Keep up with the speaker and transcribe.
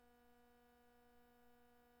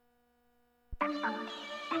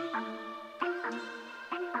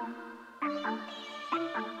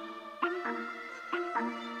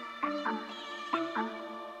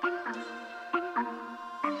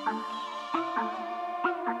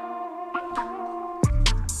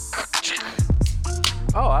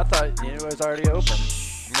Oh, I thought it was already open.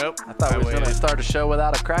 Nope. I thought we was going to start a show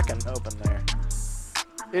without a Kraken open there.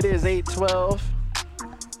 It is 8/12,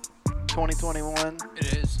 2021.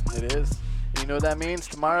 It is. It is. You know what that means?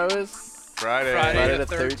 Tomorrow is? Friday. Friday the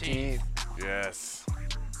 13th. Yes.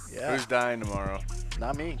 Yeah. Who's dying tomorrow?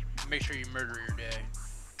 Not me. Make sure you murder your day.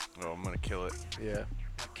 Oh, I'm going to kill it. Yeah.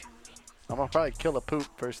 Okay. I'm going to probably kill a poop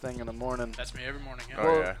first thing in the morning. That's me every morning. Yeah. Oh,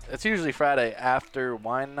 Well, yeah. It's usually Friday after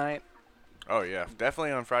wine night. Oh, yeah.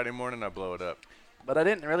 Definitely on Friday morning, I blow it up. But I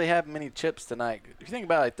didn't really have many chips tonight. If you think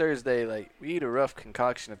about like Thursday, like we eat a rough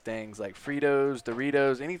concoction of things like Fritos,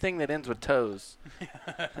 Doritos, anything that ends with toes.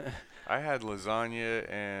 I had lasagna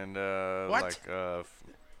and, What?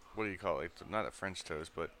 what do you call it? Not a French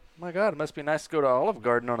toast, but My God, it must be nice to go to Olive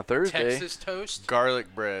Garden on a Thursday. Texas toast.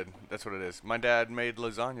 garlic bread. That's what it is. My dad made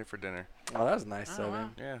lasagna for dinner. Oh, that was nice Oh, of wow.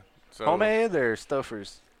 him. Yeah. So, Homemade or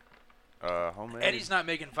Stouffer's? Homemade. Eddie's not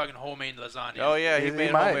making fucking homemade lasagna. Oh, yeah. He He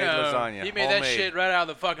made might. homemade No, lasagna. He made that Homemade. shit right out of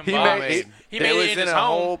the fucking He box. made- He it made was it in in his a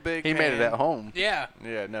home. whole big He made it pan. at home. Yeah.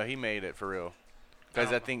 Yeah, no, he made it for real.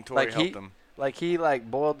 Because Oh. I think Tori Like helped he- him. Like he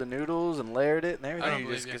like boiled the noodles and layered it and I everything. don't He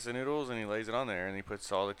believe just you. gets the noodles and he lays it on there and he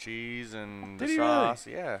puts all the cheese and Did the he really? sauce.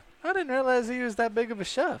 Yeah. I didn't realize he was that big of a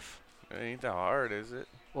chef. It ain't that hard, is it?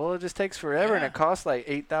 Well, it just takes forever, and Yeah. it costs like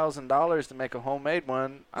 $8,000 to make a homemade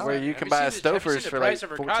one, I where like- you Have can buy a seen the- have you Stouffer's seen for the like price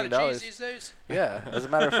of ricotta cheese $14. these days? Yeah, as a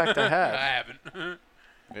matter of fact, I I have. haven't.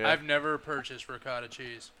 Yeah. I've never purchased ricotta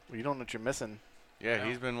cheese. Well, you don't know what you're missing. Yeah, No.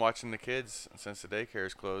 he's been watching the kids since the daycare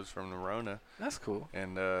is closed from the Rona. That's cool.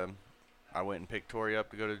 And I went and picked Tori up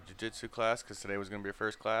to go to jiu-jitsu class because today was going to be her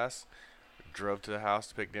first class. Drove to the house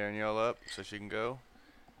to pick Danielle up so she can go.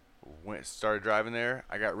 Started driving there.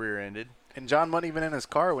 I got rear-ended. And John wasn't even in his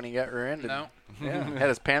car when he got rear-ended. No. Yeah, had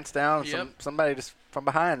his pants down. Yep. Somebody just from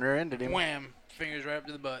behind rear-ended him. Wham. Fingers right up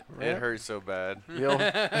to the butt. It hurt so bad. The old,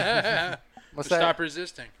 what's Stop that?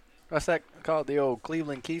 resisting. What's that called? The old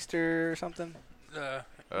Cleveland Keister or something? No,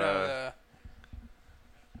 Uh,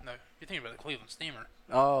 you're thinking about the Cleveland Steamer.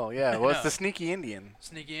 Oh yeah, well it's No. the Sneaky Indian.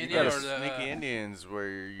 Sneaky You Indian got or a the sneaky Indians where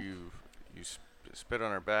you spit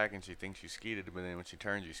on her back and she thinks you skeeted, but then when she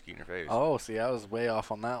turns, you skeet in her face. Oh, see, I was way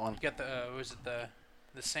off on that one. You got the was it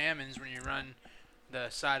the salmons when you run the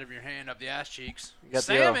side of your hand up the ass cheeks. You got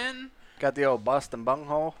the old- Salmon. Got the old Boston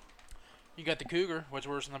bunghole. You got the cougar. What's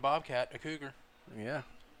worse than the bobcat? A cougar. Yeah,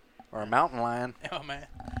 or a mountain lion. Oh man.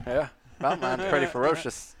 Yeah, mountain lion's pretty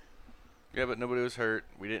ferocious. Yeah, but nobody was hurt.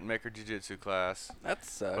 We didn't make her jiu-jitsu class. That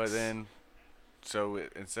sucks. But then,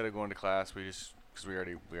 instead of going to class, because we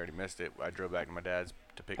already missed it, I drove back to my dad's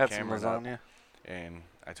to pick had some Cameron up, lasagna. and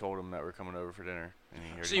I told him that we're coming over for dinner. And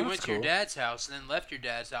he So you already went That's to your cool. dad's house, and then left your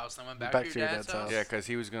dad's house, and then went back, Back to your dad's house. yeah, because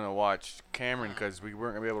he was gonna watch Cameron, because we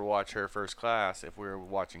weren't gonna be able to watch her first class if we were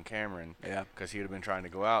watching Cameron, Yeah. because he would have been trying to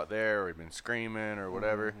go out there, or he'd been screaming or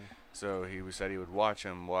whatever. Mhm. So said he would watch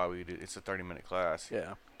him while we did. It's a 30-minute class.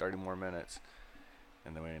 Yeah, 30 more minutes,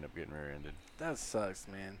 and then we ended up getting rear-ended. that sucks,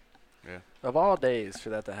 man. Yeah. Of all days for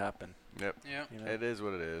that to happen. Yep. Yeah. You know? It is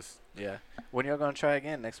what it is. Yeah. When y'all gonna try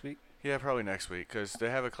again next week? Yeah, probably next week, because they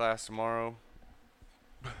have a class tomorrow.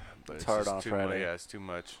 But It's hard just on too Friday. Much. Yeah, it's too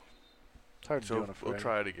much. It's hard to do So on a we'll Friday.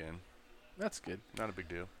 try it again. That's good. Not a big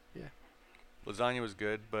deal. Yeah. Lasagna was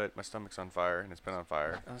good, but my stomach's on fire, and it's been on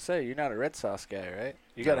fire. I'll say you're not a red sauce guy, right?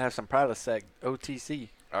 You No. gotta have some Prilosec OTC.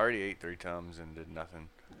 I already ate 3 Tums and did nothing.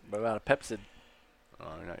 What about a Pepsid?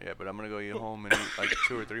 Not yet, but I'm going to go eat home and eat like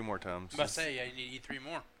 2 or 3 more Tums. I'm about to say, yeah, you need to eat 3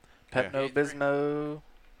 more. Yeah. Pepto Eat 3. Bismol,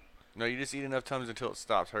 No, you just eat enough Tums until it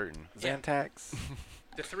stops hurting. Yeah. Xantax.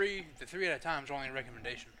 The three at a time is only a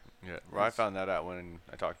recommendation. Yeah. Well, I found that out when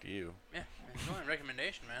I talked to you. Yeah, it's only a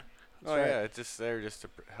recommendation, man. Oh, right. yeah, it's just there just to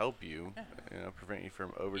help you, Yeah. prevent you from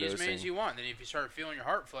Eat overdosing. as many as you want. Then if you start feeling your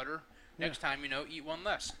heart flutter, next time, eat one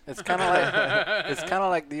less. It's kind of like it's kind of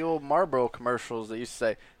like the old Marlboro commercials that used to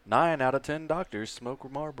say 9 out of 10 doctors smoke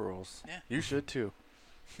Marlboros. Yeah. You should too.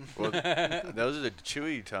 Well, those are the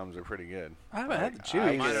chewy Tums are pretty good. I haven't had the I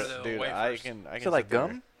chewy. Mine are get- the dude, wafers. I can So like sit there.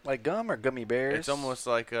 gum? Like gum or gummy bears? It's almost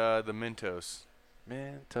like the Mentos.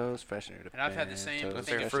 Mentos, freshener to And I've had the same Mentos.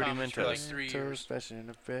 thing They're of fruity Tums for like Mentos. 3 Mentos, years.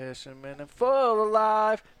 freshener, freshener, and full of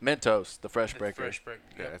life. Mentos, the fresh The breaker. Fresh break.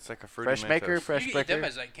 Yeah, Yep. it's like a fruity Fresh maker, Mentos. fresh You can eat them breaker.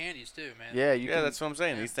 as like candies too, man. Yeah, you Yeah, can. that's what I'm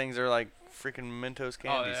saying. Yeah. These things are like freaking Mentos Oh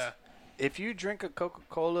candies. yeah. If you drink a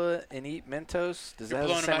Coca-Cola and eat Mentos, does You're that have the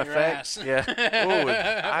blowing same them out your effect? ass. Yeah.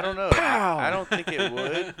 Oh, I don't know. Pow! I don't think it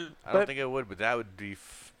would. I But- don't think it would, but that would be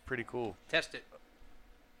pretty cool. Test it.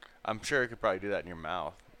 I'm sure it could probably do that in your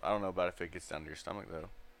mouth. I don't know about if it gets down to your stomach though.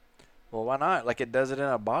 Well, why not? Like it does it in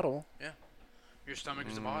a bottle. Your stomach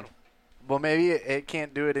is a bottle. Well, maybe it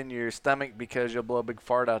can't do it in your stomach because you'll blow a big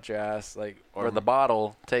fart out your ass, like, Or or the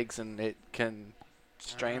bottle takes and it can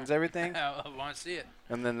strains everything, I want to see it.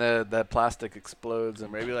 and then the plastic explodes. Or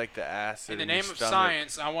And maybe like the acid In the in your name of stomach.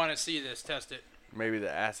 science, I want to see this. Test it. Maybe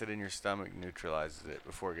the acid in your stomach neutralizes it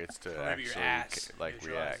before it gets to Or maybe your actually ass react.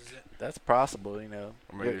 neutralizes it. that's possible, you know.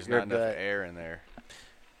 Or maybe Your- there's your not enough gut. air in there.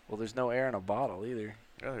 Well, there's no air in a bottle either.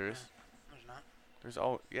 Yeah, there is. There's not. There's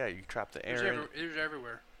all. Yeah, you trap the air There's, in. there's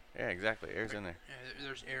everywhere. Yeah, exactly. Air's in there. Yeah,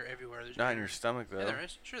 there's air everywhere. There's Not air. in your stomach though. Yeah, there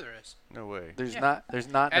is. Sure, there is. No way. There's Yeah. not. There's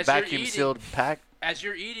not the As you're vacuum sealed pack. As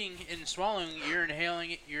you're eating and swallowing, you're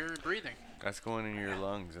inhaling it. You're breathing. That's going in your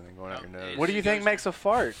lungs and then going out your nose. What do you It think goes- makes a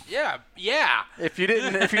fart? Yeah. Yeah. If you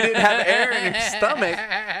didn't have air in your stomach,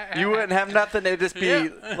 you wouldn't have nothing. It'd just be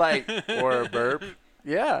Yeah. like, Or a burp.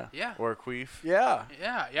 yeah, Yeah. Or a queef. yeah.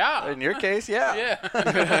 Yeah. Yeah. In your case, yeah.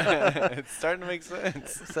 Yeah. It's starting to make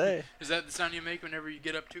sense. Say. Is that the sound you make whenever you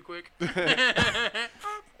get up too quick?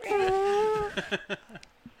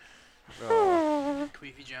 Oh,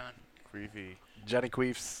 Queefy John. queefy. Johnny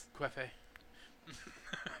Queefs. Quefe.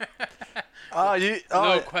 Oh, you.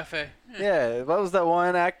 No, Oh, Quefe. yeah. What was that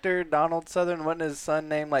one actor, Donald Sutherland? Wasn't his son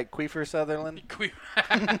named like Qweefer Sutherland?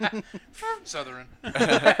 Southern.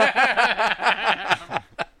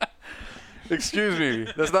 Excuse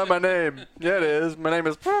me, that's not my name. Yeah, it is. My name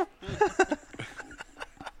is. That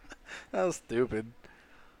was stupid.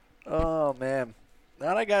 Oh man,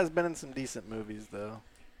 now that guy's been in some decent movies though.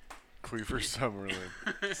 Queefer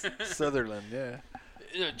Summerlin. Sutherland, yeah.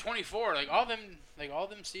 24, like all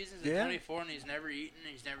them seasons Yeah. of 24, and he's never eaten,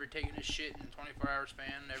 he's never taken a shit in a 24-hour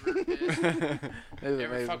span, never pissed, It was never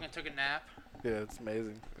amazing. fucking took a nap. Yeah, it's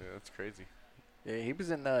amazing. Yeah, that's crazy. Yeah, he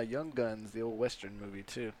was in Young Guns, the old Western movie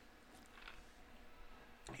too.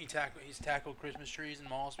 He's tackled Christmas trees in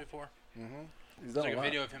malls before. Mm-hmm. He's There's done like a a lot.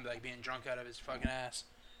 video of him like being drunk out of his fucking ass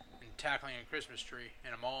and tackling a Christmas tree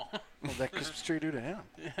in a mall. What'd that Christmas tree do to him?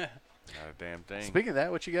 Yeah, Not a damn thing. Speaking of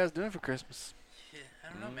that, what you guys doing for Christmas? I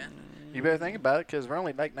don't know, man. You better think about it, because we're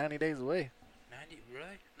only like 90 days away. 90,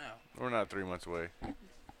 really? No. We're not 3 months away.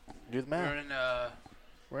 Do the We're math. in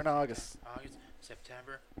We're in August. August,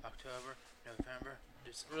 September, October, November.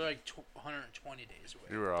 We're like 120 days away.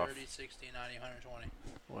 You were off. 30, 60, 90, 120.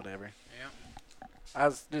 Whatever. Yeah. I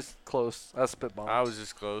was just close. I was spitballing. I was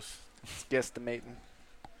just close. guesstimating.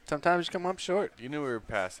 Sometimes you come up short. You knew we were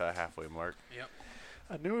past that halfway mark. Yep.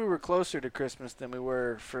 I knew we were closer to Christmas than we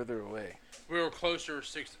were further away. We were closer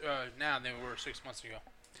now than we were 6 months ago.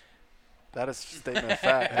 That is a statement of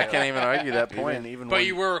fact. I can't even argue that point. Even But one,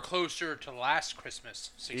 you were closer to last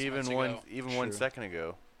Christmas 6 months even ago. one True. second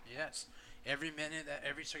ago. Yes. Every minute,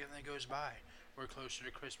 every second that goes by, we're closer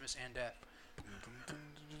to Christmas and death.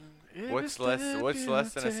 What's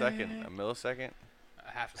less than a second? A millisecond?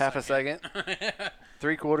 Half a second.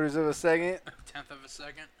 3/4 of a second. Tenth of a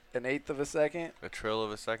second. An eighth of a second. A trill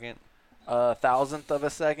of a second? A thousandth of a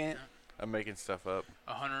second. I'm making stuff up.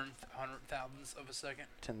 A hundred thousandths of a second.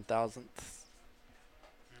 10,000ths.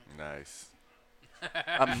 Nice.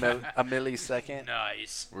 A millisecond.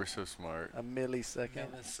 Nice. We're so smart. A millisecond.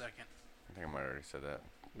 Millisecond. I think I might have already said that.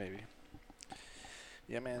 Maybe.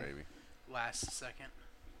 Yeah, man. Maybe. Last second.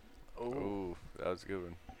 Oh. Ooh, that was a good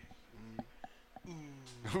one.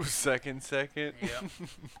 Mm. Ooh, second. Yeah. Mm.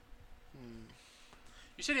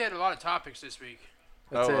 You said you had a lot of topics this week.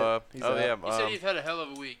 That's it. He's out. yeah. You said you've had a hell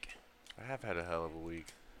of a week. I have had a hell of a week.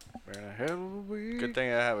 We're in a hell of a week. Good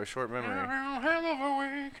thing I have a short memory. Hell of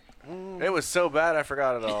a week. Mm. It was so bad I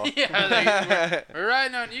forgot it all. Yeah, we're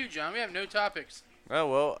riding on you, John. We have no topics. Oh,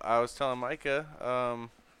 well, I was telling Micah,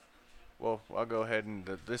 well, I'll go ahead and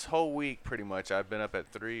this whole week pretty much I've been up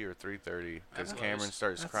at 3 or 3:30 because That Cameron blows.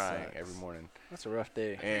 starts That crying sucks. every morning. That's a rough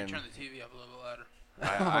day. And Turn the TV up a little louder.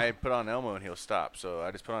 I put on Elmo and he'll stop. So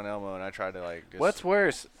I just put on Elmo and I try to like. Just, What's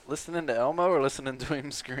worse, listening to Elmo or listening to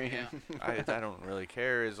him scream? Yeah. I don't really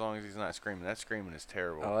care as long as he's not screaming. That screaming is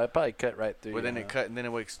terrible. Oh, that probably cut right through. But then you, it huh? cut and then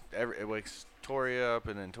it wakes Tori up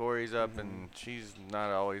and then Tori's up and she's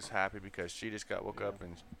not always happy because she just got woke up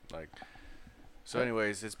and like. So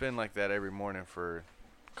anyways, it's been like that every morning for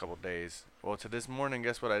a couple days. Well, to this morning,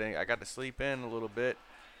 guess what? I got to sleep in a little bit,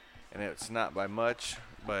 and it's not by much,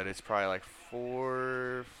 but it's probably like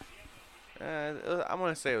 4. I'm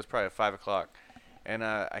gonna say it was probably 5 o'clock, and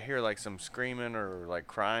I hear like some screaming or like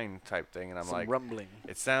crying type thing, and I'm Some like, rumbling.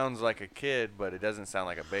 it sounds like a kid, but it doesn't sound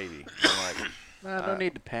like a baby. I'm like, Nah, no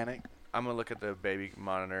need to panic. I'm gonna look at the baby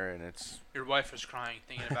monitor, and it's Your wife was crying,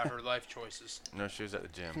 thinking about her life choices. no, she was at the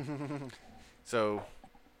gym. So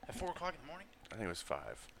At 4 o'clock in the morning? I think it was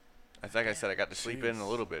 5. I think I said I got to sleep in a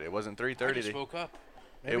little bit. It wasn't 3:30. I just woke up.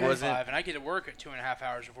 It At wasn't. 5, and I get to work at 2.5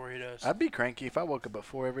 hours before he does. I'd be cranky if I woke up at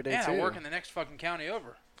 4 every day, too. Yeah, I work in the next fucking county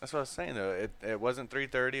over. That's what I was saying though. It wasn't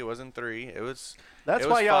 3:30. It wasn't 3. It was. That's it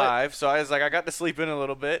why was y'all. 5. So I was like, I got to sleep in a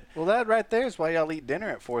little bit. Well, that right there is why y'all eat dinner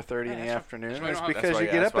at 4:30 Yeah, in the that's afternoon. why we It's don't have- because you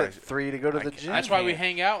get up at 3 to go to the gym. That's why we can't.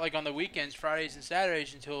 hang out like on the weekends, Fridays and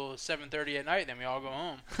Saturdays until 7:30 at night. Then we all go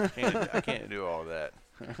home. I can't do all that.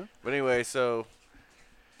 But anyway, so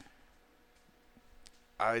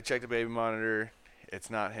I checked the baby monitor. It's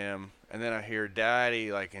not him. And then I hear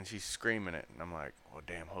Daddy, like, and she's screaming it. And I'm like, well,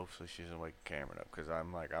 damn, hopefully she doesn't wake Cameron up. Because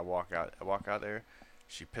I'm like, I walk out there.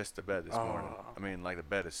 She pissed the bed this morning. I mean, like, the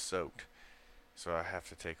bed is soaked. So I have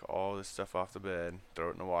to take all this stuff off the bed, throw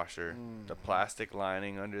it in the washer. The plastic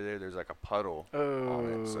lining under there, there's like a puddle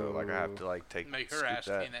on it. So, like, I have to, like, Make her scoop ass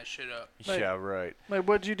clean that shit up. Yeah, right. Like,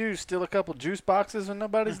 what'd you do? Steal a couple juice boxes when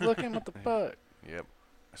nobody's looking? What the fuck? Yep.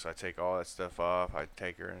 So I take all that stuff off. I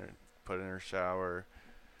take her and put in her shower,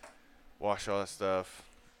 wash all that stuff.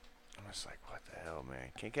 I'm just like, what the hell, man?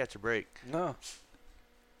 Can't catch a break. No.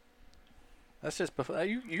 That's just before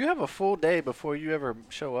you have a full day before you ever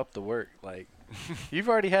show up to work. Like, you've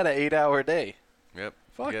already had an 8-hour day. Yep.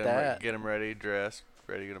 Fuck Get that. Get him ready, dressed,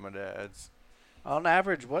 ready to go to my dad's. On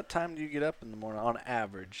average, what time do you get up in the morning? On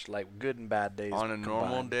average, like good and bad days. On a normal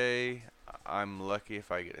combined. day, I'm lucky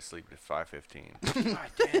if I get to sleep at 5:15. God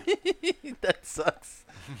damn. That sucks.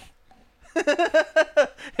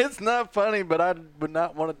 It's not funny, but I would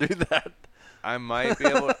not want to do that. I might be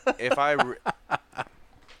able if I.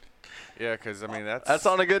 Yeah, because I mean That's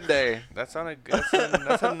on a good day. That's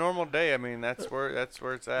a normal day. I mean that's where it's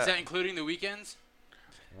at. Is that including the weekends?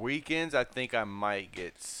 Weekends, I think I might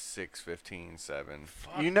get 6:15, 7.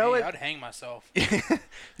 Fuck You know me, it- I'd hang myself.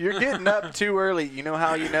 You're getting up too early. You know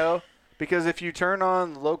how you know? Because if you turn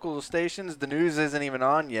on the local stations, the news isn't even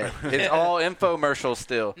on yet. It's all infomercials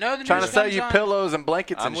still. No, the Trying to news sell comes you on. pillows and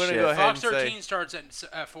blankets I'm and gonna shit. go ahead Fox and say- 13 starts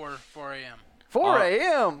at 4 a.m. 4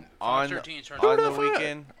 a.m. Fox On 13 starts on at the the fuck?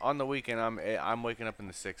 weekend, I'm waking up in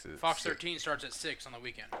the 6s. Fox 13 starts at 6 on the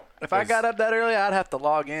weekend. If I got up that early, I'd have to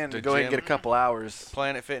log in The to go ahead and gym- get a couple hours.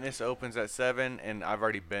 Planet Fitness opens at 7, and I've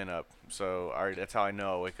already been up, so that's how I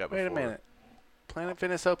know I wake up. Wait a before. minute. Planet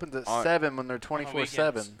Fitness opens at On- 7 when they're 24/7.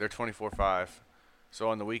 weekends. They're 24/5, so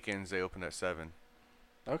on the weekends they open at 7.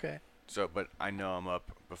 Okay. So, but I know I'm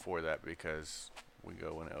up before that because we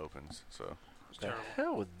go when it opens. So It's The terrible.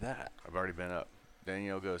 hell with that? I've already been up.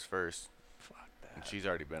 Danielle goes first, Fuck and that. she's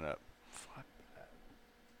already been up. Fuck that.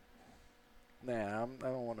 Nah, I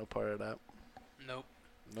don't want no part of that. Nope,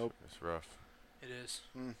 Nope. It's rough. it is.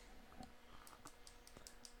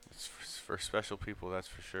 It's for special people, that's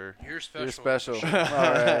for sure. You're special. You're special. for All sure.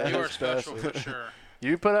 right. You you're are special for sure.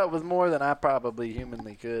 You put up with more than I probably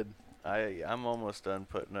humanly could. I'm almost done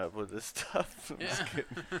putting up with this stuff. I'm just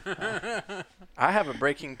Yeah. kidding. I have a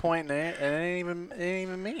breaking point, and it ain't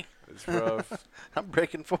even me. It's rough. I'm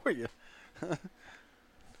breaking for you.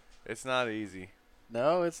 It's not easy.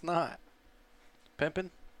 No, it's not. Pimping?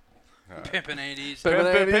 Pimping ain't easy.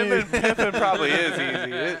 Pimping probably is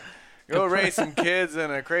easy. Go raise some kids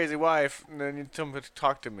and a crazy wife, and then you tell them to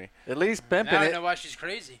talk to me. At least pimping Now I it. know why she's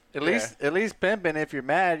crazy. At least pimping. If you're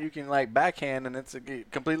mad, you can like backhand, and it's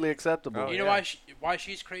completely acceptable. Oh, You know yeah. why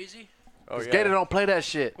she's crazy? Oh, 'Cause yeah. Gator don't play that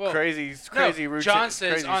shit. Well, crazy no, routine. John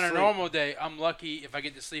says crazy on a sleep. normal day, I'm lucky if I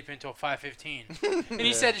get to sleep until 5:15. And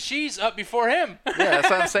he said she's up before him. Yeah, that's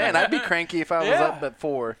what I'm saying. I'd be cranky if I was Yeah. up at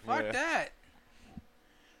 4. Fuck Yeah. that.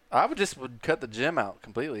 I would cut the gym out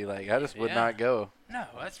completely. Like I just would Yeah. not go. No,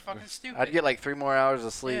 that's fucking stupid. I'd get like 3 more hours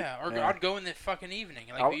of sleep. yeah, or I'd go in the fucking evening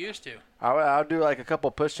like I'll- we used to. I'll do like a couple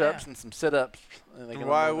push-ups Yeah. and some sit-ups. And like in the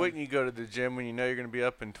Why morning. wouldn't you go to the gym when you know you're going to be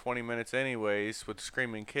up in 20 minutes anyways with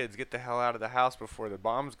screaming kids? Get the hell out of the house before the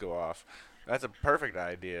bombs go off. That's a perfect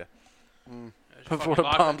idea. Just Before fucking the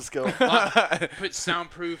lock bombs go. Put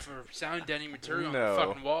soundproof or sound deadening material on No. the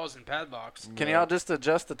fucking walls and padlocks. Can y'all just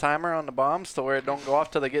adjust the timer on the bombs to where it don't go off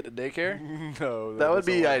till they get to daycare? No. That would doesn't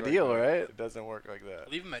be work like ideal, that. right? It doesn't work like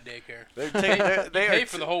that. Leave them at daycare. They Pay are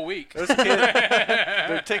for the whole week. Those kids,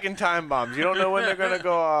 they're taking time bombs. You don't know when they're going to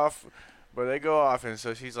go off, but they go off. And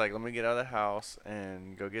so she's like, let me get out of the house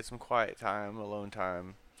and go get some quiet time, alone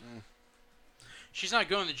time. She's not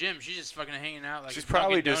going to the gym. She's just fucking hanging out like She's at Dunkin'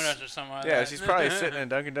 probably just- Donuts or something like Yeah, that. she's probably sitting in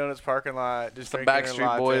Dunkin' Donuts parking lot, just Some drinking her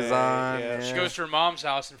Backstreet Boys latte. on, Yeah, yeah. She goes to her mom's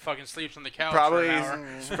house and fucking sleeps on the couch Probably, for an hour.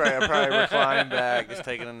 she's probably reclining back, just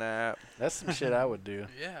taking a nap. That's some shit I would do.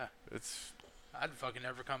 Yeah, It's I'd fucking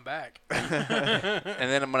never come back.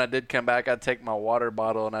 And then when I did come back, I'd take my water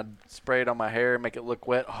bottle and I'd spray it on my hair and make it look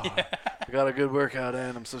wet. Oh, I got a good workout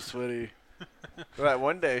in. I'm so sweaty. Like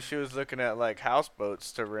one day she was looking at like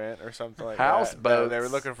houseboats to rent or something like Houseboats? They were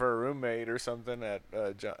looking for a roommate or something at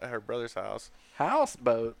her brother's house.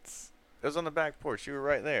 Houseboats. It was on the back porch. You were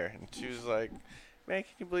right there, and she was like, "Man,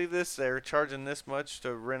 can you believe this? They're charging this much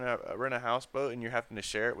to rent a houseboat, and you're having to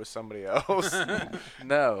share it with somebody else."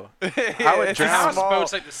 No. I would The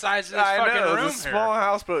houseboat's like the size of this fucking room it's a small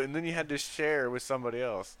houseboat, and then you had to share with somebody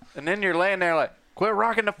else. And then you're laying there like, quit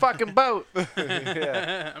rocking the fucking boat.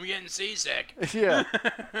 Yeah. I'm getting seasick. Yeah.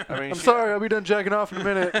 I mean, I'm sorry, I'll be done jacking off in a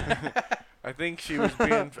minute. I think she was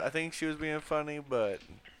being funny, but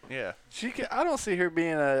yeah. I don't see her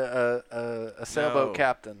being a sailboat No.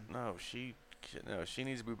 captain. No, she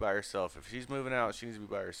needs to be by herself. If she's moving out, she needs to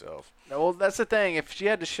be by herself. Well, that's the thing. If she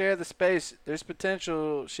had to share the space, there's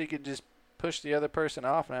potential she could just push the other person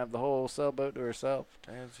off and have the whole sailboat to herself.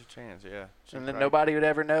 There's a chance, yeah. And then nobody would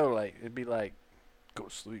ever know. Like, it'd be like, go to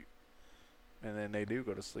sleep. And then they do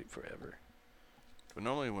go to sleep forever. But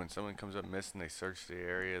normally when someone comes up missing, they search the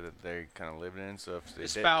area that they kind of live in. So if they The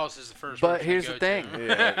spouse is the first But person here's to the go thing. to.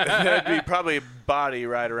 yeah, that'd be probably a body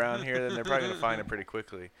right around here. Then they're probably gonna find it pretty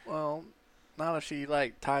quickly. Well, not if she,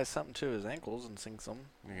 like, ties something to his ankles and sinks him.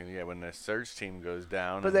 Yeah, when the search team goes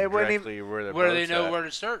down, But and they wouldn't directly where the Where do they boat's know at, where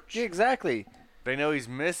to search? Yeah, exactly. they know he's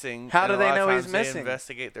missing. How and do a they lot of know he's times they missing?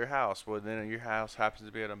 investigate their house. Well, then your house happens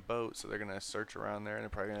to be on a boat, so they're gonna search around there, and they're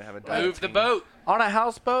probably gonna have a dive Move the team. boat. On a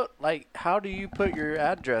houseboat, like, how do you put your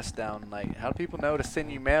address down? Like, how do people know to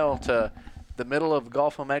send you mail to the middle of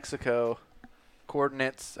Gulf of Mexico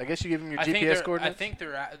coordinates? I guess you give them your GPS coordinates? I think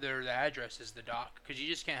their address is the dock, because you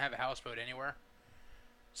just can't have a houseboat anywhere.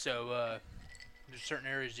 So there's certain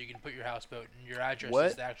areas you can put your houseboat, and your address What?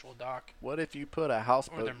 is the actual dock. What if you put a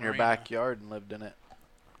houseboat the in your marina. backyard and lived in it?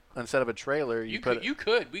 Instead of a trailer, We couldn't.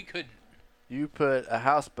 you put a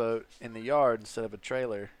houseboat in the yard instead of a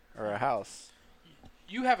trailer or a house.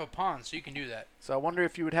 You have a pond, so you can do that. So I wonder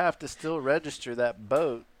if you would have to still register that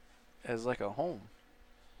boat as like a home,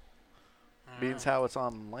 being Mm. how it's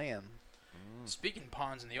on land. Speaking of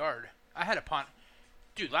ponds in the yard, I had a pond.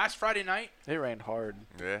 Dude, last Friday night, It rained hard.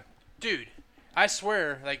 Yeah. dude, I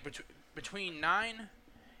swear, like between 9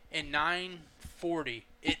 and 9:40,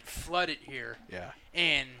 it flooded here. Yeah.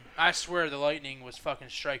 And I swear the lightning was fucking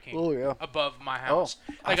striking Oh yeah. above my house.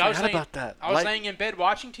 I Like I was forgot laying, about that. I was Light- laying in bed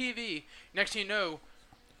watching TV. Next thing you know,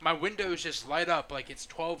 my windows just light up like it's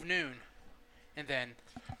 12 noon. And then,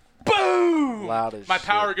 boom! Loud as My shit.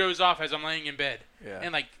 power goes off as I'm laying in bed. Yeah.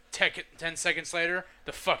 And like 10 seconds later,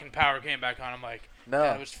 the fucking power came back on. I'm like, No.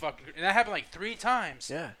 that was fucking. And that happened like 3 times.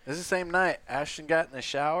 Yeah. It's the same night. Ashton got in the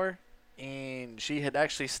shower, and she had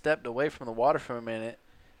actually stepped away from the water for a minute,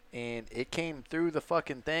 and it came through the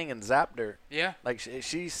fucking thing and zapped her. Yeah. Like,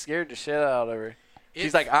 she scared the shit out of her.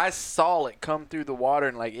 She's It- like, I saw it come through the water,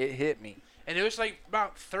 and, like, it hit me. And it was like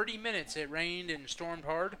about 30 minutes. It rained and stormed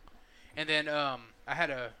hard. And then I had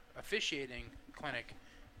a fish eating clinic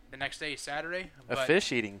the next day, Saturday. A but-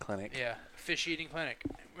 fish eating clinic. Yeah, fish eating clinic.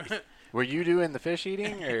 Were you doing the fish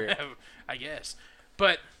eating, or I guess.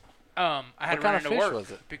 But I had what to kind run of into fish work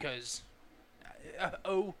was it? because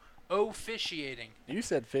officiating. You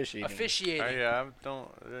said fish eating. Officiating. Yeah, I don't.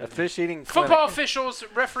 A fish eating clinic. Football officials,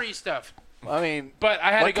 referee stuff. I mean, But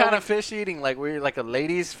I had to what go. kind of fish eating? Like, were you like a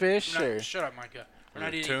ladies' fish, No, or shut up, Micah. We're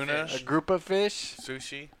not eating Tuna? a fish. group of fish?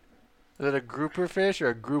 Sushi. Is it a grouper fish or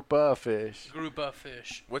a group of fish? Group of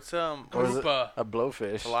fish. What's Or is it Groupa. a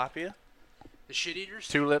blowfish? tilapia? The shit eaters.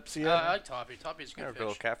 Tulips, I yeah. like toppy. Toppy's Yeah, good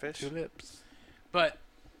little fish. catfish. Tulips. But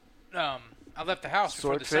I left the house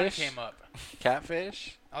before the sun Swordfish? came up.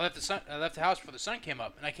 Catfish. I left the house before the sun came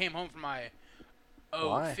up, and I came home from my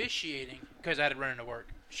Why? officiating because I had to run into work.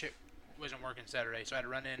 Shit wasn't working Saturday, so I had to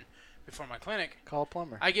run in before my clinic. Call a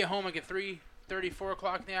plumber. I get home like at 3:30, 4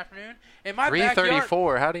 o'clock in the afternoon, and my backyard.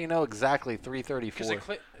 3:34. How do you know exactly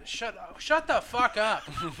 3:34? Shut the fuck up.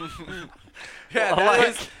 Yeah,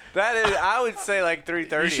 that is. I would say like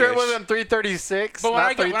 3:30. You sure it wasn't 3:36? But when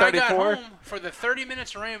I not got 3:34. home for the 30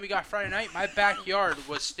 minutes of rain we got Friday night, my backyard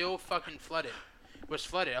was still fucking flooded.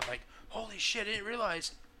 I'm like, holy shit! I didn't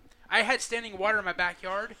realize I had standing water in my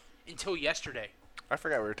backyard until yesterday. I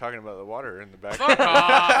forgot we were talking about the water in the back. Fuck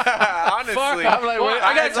off. Honestly, Fuck. I'm like, Well, wait,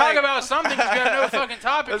 I gotta it's talk like- about something because we got no fucking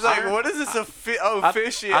topics. It's like, here. what is this? I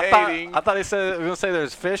Officiating. thought he said we were gonna say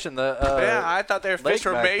there's fish in the. Yeah, I thought their lake fish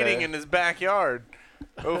were back mating there. in his backyard.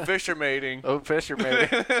 Oh, fish are mating. Oh, fish are mating.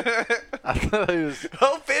 I thought he was.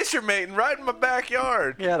 Oh, fish are mating right in my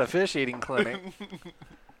backyard. He had a fish eating clinic.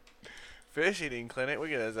 Fish eating clinic. We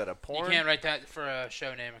get is that a porn? You can't write that for a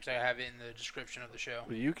show name because I have it in the description of the show.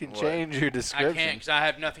 Well, you can change your description. I can't because I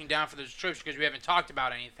have nothing down for the description because we haven't talked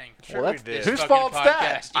about anything. Sure we did. Whose fault's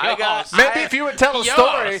that? Maybe if you would tell a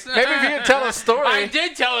story. Maybe if you would tell a story. I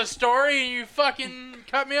did tell a story and you fucking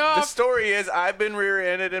cut me off. The story is I've been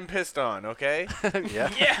rear-ended and pissed on, okay? Yeah.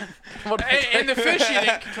 Yeah. In the fish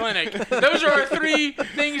eating clinic. Those are our 3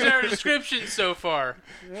 things in our description so far.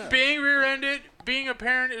 Yeah. Being rear-ended, being a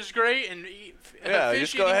parent is great, and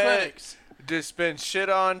fish eating clinics. Just been shit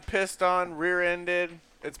on, pissed on, rear-ended.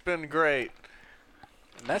 It's been great.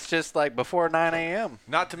 And that's just like before 9 a.m.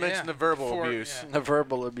 Not to mention the verbal abuse. Yeah. The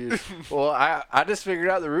verbal abuse. Well, I just figured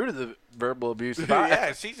out the root of the verbal abuse.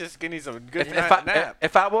 She's just getting some good nap.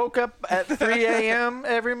 If I woke up at 3 a.m.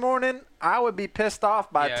 every morning, I would be pissed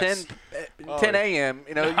off by 10 a.m.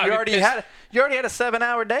 You know, you already had a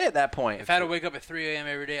 7-hour day at that point. If I had to wake up at 3 a.m.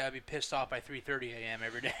 every day, I'd be pissed off by 3:30 a.m.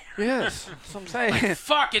 every day. Yes, that's what I'm saying. Like,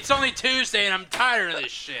 fuck, it's only Tuesday and I'm tired of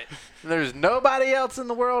this shit. There's nobody else in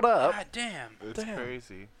the world up. God damn. It's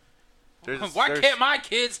crazy. Why can't my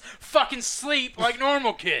kids fucking sleep like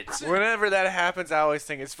normal kids? Whenever that happens, I always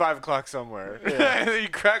think it's 5 o'clock somewhere. Yeah. And then you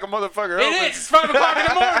crack a motherfucker open. It is. It's 5 o'clock in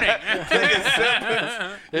the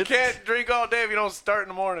morning. You can't drink all day if you don't start in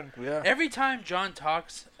the morning. Yeah. Every time John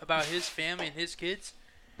talks about his family and his kids,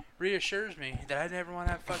 reassures me that I never want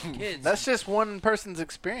to have fucking kids. That's just one person's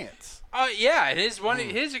experience. Yeah, it is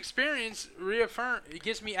his experience it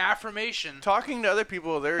gives me affirmation. Talking to other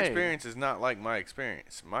people, their experience is not like my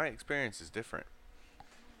experience. My experience is different.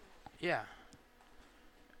 Yeah.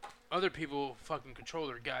 Other people fucking control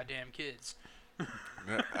their goddamn kids.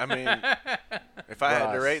 I mean, if I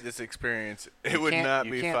had to rate this experience, it would not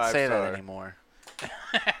be 5 stars. You can't say that anymore.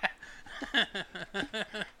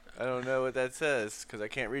 I don't know what that says because I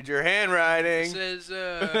can't read your handwriting. It says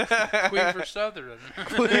Qweefer Sutherland.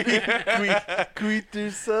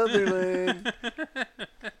 Qweefer Sutherland.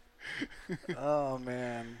 Oh,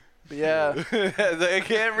 man. But yeah. I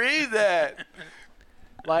can't read that.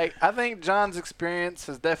 Like, I think John's experience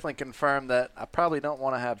has definitely confirmed that I probably don't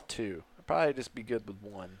want to have 2. I'd probably just be good with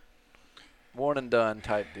 1. One and done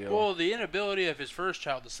type deal. Well, the inability of his first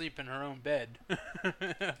child to sleep in her own bed.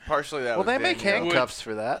 Partially that. Well, they make handcuffs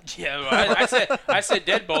for that. Yeah, well, I said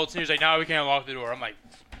deadbolts, and he was like, "No, we can't lock the door." I'm like,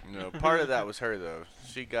 no. Part of that was her though.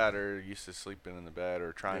 She got her used to sleeping in the bed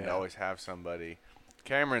or trying to always have somebody.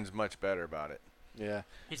 Cameron's much better about it. Yeah,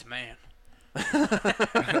 he's a man.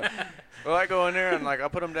 Well, I go in there and I'll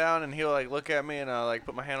put him down and he'll look at me and I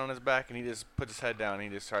put my hand on his back and he just puts his head down and he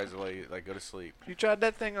just tries to go to sleep. You tried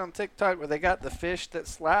that thing on TikTok where they got the fish that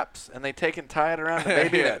slaps and they take and tie it around the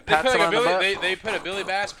baby that pats him on the butt? They put a Billy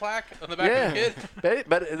Bass plaque on the back of the kid.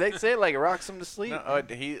 But they say it rocks him to sleep. No,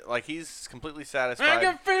 he's completely satisfied.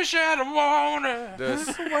 Make a fish out of water.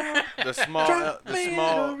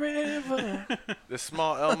 The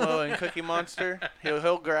small Elmo and Cookie Monster.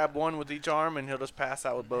 He'll grab one with each arm and he'll just pass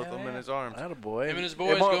out with both of them in his arms. Attaboy. Him and his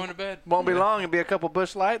boys going to bed. Won't be long. It'll be a couple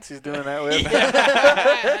Bush Lights he's doing that with.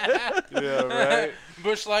 Yeah, right.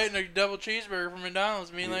 Bush Light and a double cheeseburger from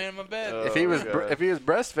McDonald's. Me laying in my bed. If he was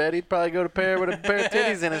breastfed, he'd probably go to pair with a pair of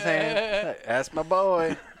titties in his hand. That's my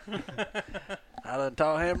boy. I done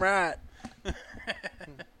taught him right.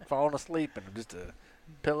 Falling asleep and just a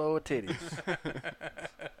pillow of titties.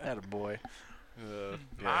 Attaboy.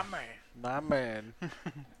 My man. My man.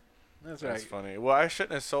 That's right. Funny. Well, I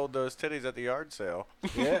shouldn't have sold those titties at the yard sale.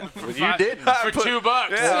 Yeah, well, you didn't. For $2.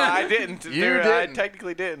 Yeah, I didn't. You didn't. I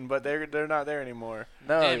technically didn't, but they're not there anymore.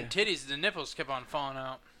 No. Damn titties, the nipples kept on falling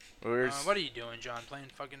out. What are you doing, John? Playing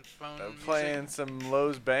fucking phone? I'm playing some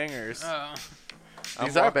Lowe's bangers.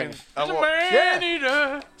 These are bangers.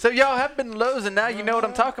 Yeah. So y'all have been Lowe's, and now you know what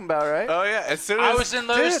I'm talking about, right? Oh yeah. As soon as I was in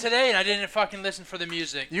Lowe's today, and I didn't fucking listen for the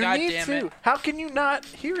music. You God need damn to. it. How can you not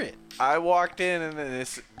hear it? I walked in, and then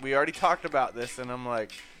we already talked about this, and I'm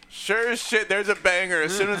like, sure as shit, there's a banger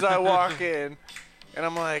as soon as I walk in, and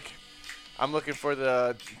I'm like, I'm looking for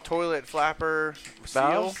the toilet flapper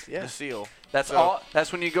seal. Yeah. The seal.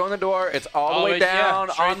 That's when you go in the door. It's all the way down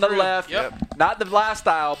on the left. Yep. Not the last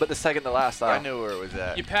aisle, but the second to last aisle. I knew where it was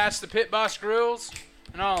at. You pass the Pit Boss grills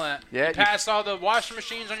and all that. Yeah. You pass all the washing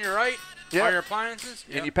machines on your right. Yeah. All your appliances.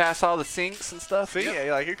 And you pass all the sinks and stuff. See,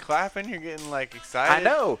 you're clapping. You're getting excited. I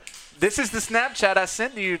know. This is the Snapchat I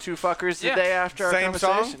sent to you two fuckers the day after our Same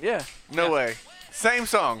conversation. song? Yeah. No way. Same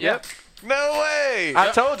song. Yep. No way.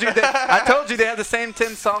 I told you that. I told you they have the same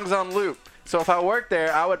 10 songs on loop. So if I worked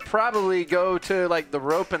there, I would probably go to the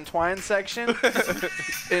rope and twine section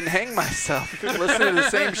and hang myself, listen to the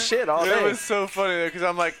same shit all day. It was so funny though, because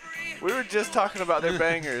I'm like, we were just talking about their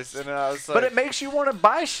bangers, and I was like, but it makes you want to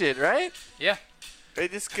buy shit, right? Yeah.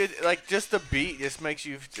 It just good, like just the beat just makes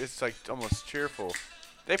you. It's like almost cheerful.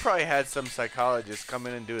 They probably had some psychologist come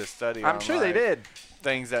in and do a study. I'm on, sure they like, did.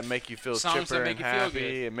 Things that make you feel Songs chipper that make and you feel happy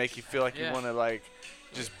good. and make you feel like Yeah. you want to like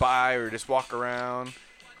just buy or just walk around.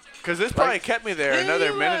 Because this probably kept me there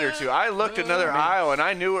another minute or two. I looked another aisle and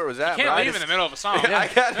I knew where it was at. You can't but leave in the middle of a song. I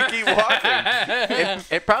got to keep walking.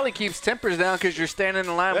 It probably keeps tempers down because you're standing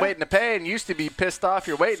in line waiting to pay, and you used to be pissed off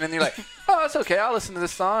you're waiting, and you're like, oh, it's okay. I'll listen to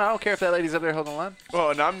this song. I don't care if that lady's up there holding the line.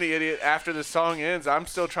 Well, and I'm the idiot. After the song ends, I'm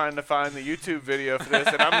still trying to find the YouTube video for this,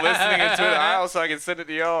 and I'm listening into the aisle so I can send it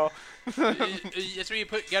to y'all. That's where you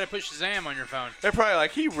got to put Shazam on your phone. They're probably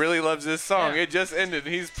like, he really loves this song. Yeah. It just ended.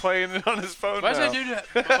 He's playing it on his phone Why is now.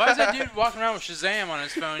 that dude walking around with Shazam on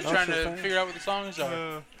his phone trying to figure out what the songs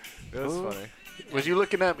are? That's funny. Was you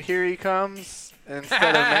looking up "Here He Comes"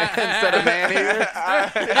 instead of "Man Eater"?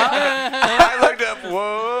 I looked up,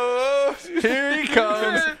 whoa. Here he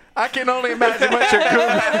comes. I can only imagine what you're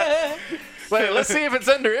doing. Wait, let's see if it's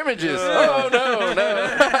under images. Oh, no.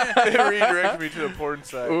 It redirected me to a porn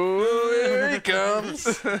site. Ooh, here he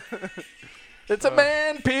comes. It's a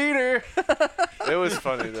man, Peter. It was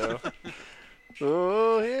funny, though.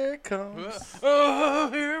 Oh, here it comes. Oh,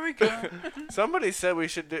 here we go. Somebody said we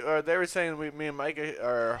should do, or they were saying me and Mike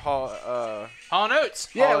are Hall and Oates.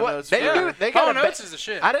 Yeah, Hall what Notes they for- do? They Hall got and a Oates is the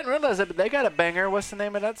shit. I didn't realize it, but they got a banger. What's the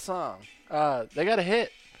name of that song? They got a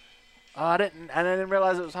hit. Oh, I didn't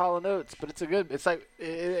realize it was Hall and Oates, but it's a good. It's like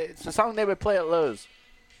it's a song they would play at Lowe's.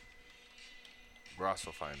 Ross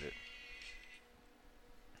will find it.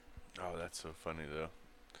 Oh, that's so funny, though.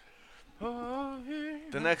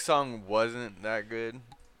 The next song wasn't that good.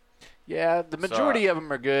 Yeah, the majority of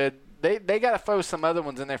them are good. They got to throw some other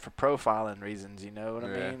ones in there for profiling reasons. You know what I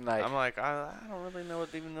mean? Like I'm like, I don't really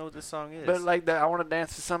even know what this song is. But like I want to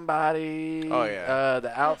dance with somebody. Oh, yeah.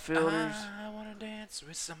 The Outfielders. I want to dance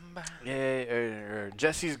with somebody. Yeah, or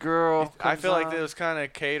Jesse's Girl. I feel like comes it on. was kind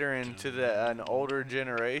of catering to an older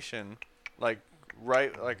generation, like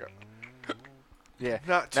Yeah,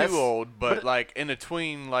 not that's- too old, but but- like in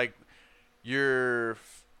between, like you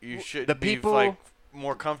should the be people- like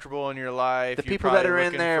more comfortable in your life. the You're people that probably are in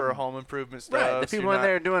looking there- for home improvement stuff. right. The so people you're in not-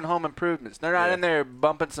 there doing home improvements. They're not Yeah. in there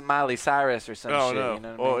bumping some Miley Cyrus or some Oh shit. no! You know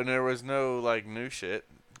what I Well, mean? and there was no like new shit.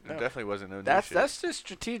 There No. definitely wasn't no new That's shit. just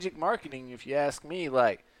strategic marketing, if you ask me.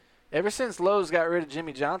 Like, ever since Lowe's got rid of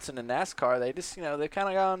Jimmy Johnson in NASCAR, they just they kind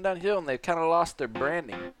of gone downhill and they've kind of lost their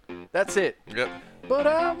branding. That's it. Yep. But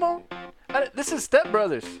I won't. This is Step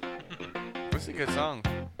Brothers. It's a good song.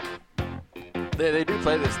 They do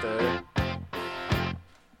play this though.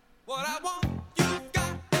 What I want, you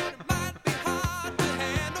got, and it might be hard to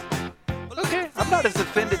handle. But Okay, I'm not as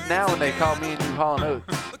offended now when they call me and you Hall and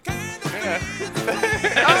Oates.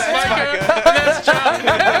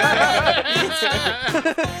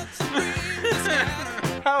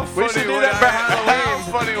 How We should funny do would that for how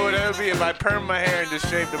Halloween. funny would it be if I permed my hair and just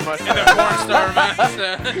shaved a mustache? Pornstar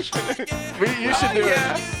mustache. You should do it.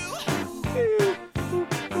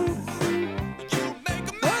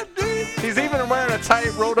 He's even wearing a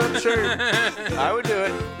tight rolled up shirt. I would do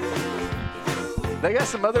it. They got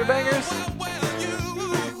some other bangers.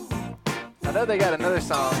 I know they got another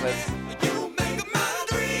song that's.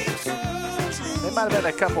 They might have had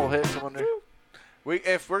a couple hits. I wonder.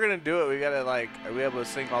 If we're gonna do it, we gotta are we able to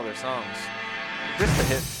sing all their songs? Just the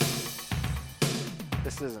hits.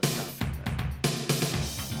 This isn't.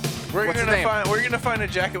 We're What's his gonna name? we're gonna find a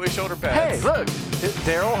jacket with shoulder Hey, pads. look! It's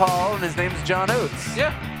Daryl Hall and his name's John Oates.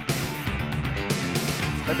 Yeah.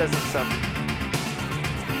 That doesn't sound.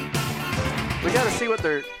 We gotta see what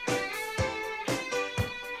their.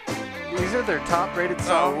 These are their top-rated Oh,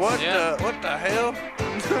 songs. what the hell?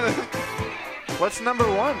 What's number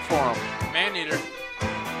one for them? Man Eater.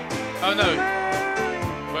 Oh, no.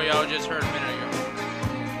 Well, y'all just heard a minute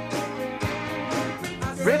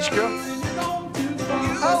ago. Rich Girl.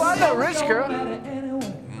 Oh, I know Rich Girl.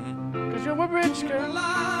 Cause you're a rich girl.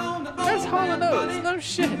 That's Hall and Oates. No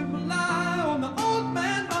shit.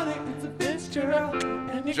 Rich girl,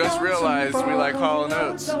 and you Just got realized some we like Hall and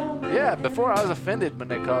Oates. Yeah, before I was offended when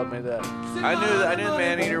they called me that. I knew the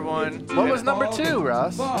Man Eater one. What was number two,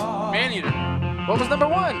 Ross? Man Eater. What was number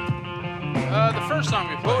one? The first song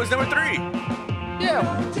we What played. was number 3?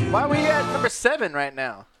 Yeah. Why are we at number 7 right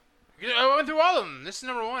now? I went through all of them. This is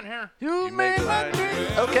number 1 here. You made my dream.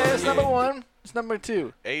 Okay, it's number 1. It's number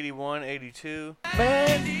 2. 81, 82.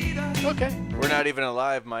 Man. Okay. We're not even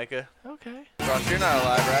alive, Micah. Okay. Ross, you're not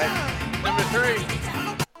alive, right? Number 3.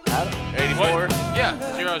 I, don't, 84. Yeah,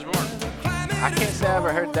 that's the year I was born. I can't say I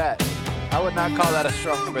ever heard that. I would not call that a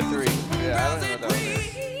strong number 3. Yeah, I don't even know what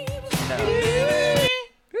that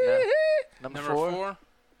is. No. No. Number Number 4. 4.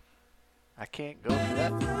 I can't go for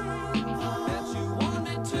that.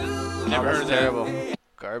 Never that's heard that. terrible.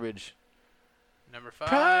 Garbage. Number 5.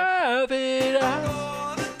 Private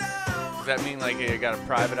eye. Does that mean like you got a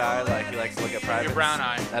private eye, like he likes to look at private? Your brown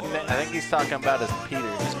eye. I think he's talking about his Peter.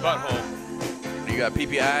 His butthole. You got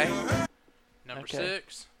PPI? Number Okay.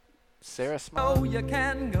 6. Sarah Small. Oh, you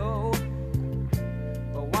can go,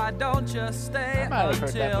 but why don't you stay I might have heard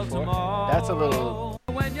that until before. tomorrow? That's a little.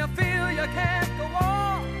 When you feel you can't go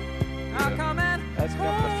on, I'll come and That's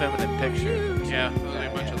kind of a feminine picture. Yeah, those are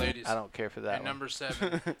a bunch of ladies. I don't care for that And one. number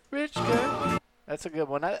 7. Rich girl. That's a good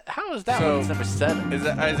one. How is that So- one? It's number 7. Is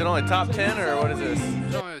it only top 10 or what is this?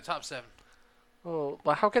 It's only the top 7. Well,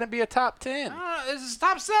 how can it be a top 10? I don't know. This is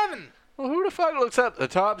top 7. Well, who the fuck looks up the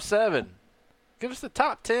top 7? Give us the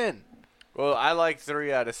top 10. Well, I like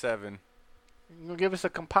 3 out of 7. You gonna give us a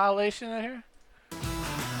compilation in here?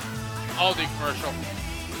 Aldi commercial.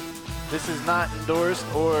 This is not endorsed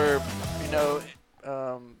or, Don't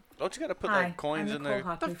you got to put Hi, like coins I'm in Nicole there?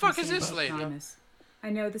 Hockley The from fuck is St. this Louis lady? Promise. I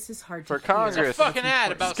know this is hard For to hear. Congress. It's a fucking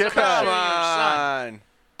ad about Skip somebody out.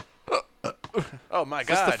 shooting your son. Come on. Oh my Is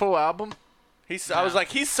this the God. full album? I was like,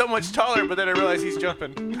 he's so much taller, but then I realized he's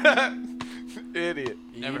jumping. Idiot.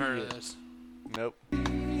 Never heard of this. Nope. You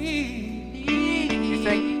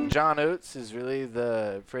think John Oates is really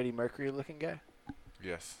the Freddie Mercury looking guy?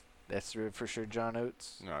 Yes. That's for sure John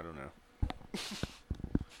Oates. No, I don't know.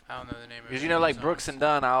 I don't know the name of it. Because like Brooks and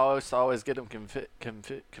Dunn, I always get them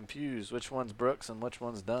confused. Which one's Brooks and which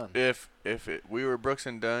one's Dunn? If we were Brooks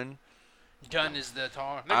and Dunn, Dunn is the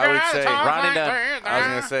tall. I would say Ronnie Dunn. I was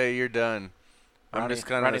gonna say you're done. I'm Ronnie- just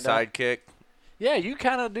kind of Ronnie a Dunn. sidekick. Yeah, you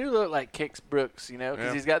kind of do look like Kix Brooks, because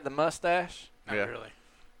Yeah. he's got the mustache. Not Yeah. really.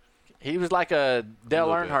 He was like a Dale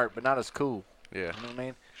little bit. Earnhardt, but not as cool. Yeah. You know what I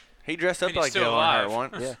mean? He dressed up And he's like still Dale alive. Earnhardt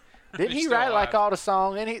once. Yeah. Didn't He's he still write like alive. all the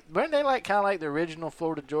songs? And weren't they like kind of like the original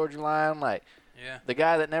Florida Georgia Line? Like Yeah. the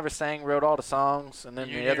guy that never sang wrote all the songs, and then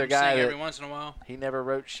You the hear other him guy sing that every once in a while. he never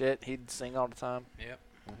wrote shit. He'd sing all the time. Yep.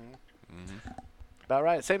 About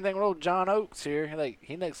right. Same thing with old John Oates here. Like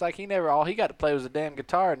he looks like he never all he got to play was a damn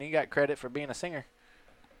guitar, and he got credit for being a singer.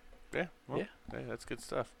 Yeah. Well, Yeah. Hey, that's good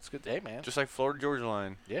stuff. It's good. Hey man. Just like Florida Georgia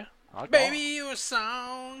Line, Yeah. I'll go. Baby, you a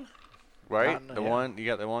song. right? Not- The yeah. one you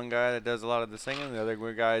got the one guy that does a lot of the singing. The other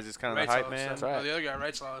guy is just kind of Writes the all hype the man. stuff. right. Oh, the other guy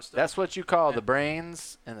writes a lot of stuff. That's what you call Yeah. the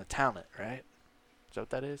brains and the talent, right? Is that what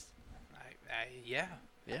that is? Yeah.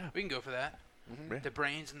 Yeah. We can go for that. Mm-hmm. Yeah. The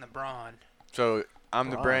brains and the brawn. So I'm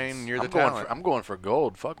the Bronze. brain, you're the I'm going talent, I'm going for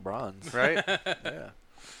gold. Fuck bronze. right? Yeah.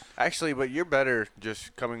 Actually, but you're better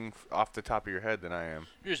just coming off the top of your head than I am.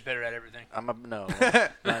 You're just better at everything. No,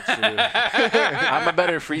 not true. I'm a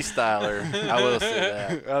better freestyler. I will say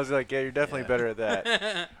that. I was like, yeah, you're definitely Yeah. better at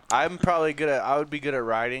that. I'm probably I would be good at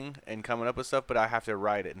writing and coming up with stuff, but I have to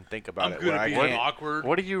write it and think about I'm it. good where at I being can't- awkward.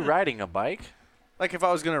 What are you riding? A bike? Like if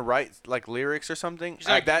I was gonna write like lyrics or something, He's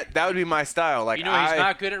like- that would be my style. Like You know he's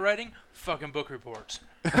not good at writing? Fucking book reports.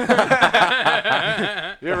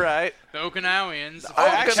 You're right. The Okinawians. I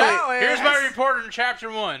actually- Here's my report in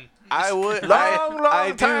chapter 1. I would. Long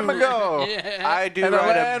I time do- ago. Yeah. I do In a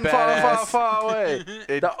write a land far, far, badass. far away.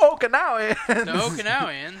 It- The Okinawians. The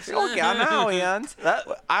Okinawians. Okinawians.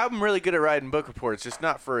 I'm really good at writing book reports, just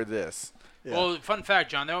not for this. Yeah. Well, fun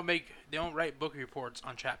fact, John, they don't write book reports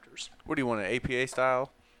on chapters. What do you want, an APA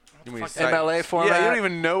style? You mean fuck site- MLA format? Yeah, you don't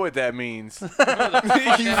even know what that means. What the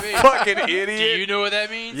fuck You that means? fucking Do idiot. you know what that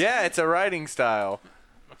means? Yeah, it's a writing style.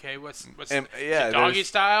 Okay, what's yeah, is it doggy there's-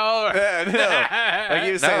 style? Or? Yeah, no. Like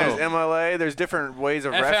you were saying, No. there's MLA. There's different ways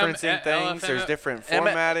of referencing things. There's different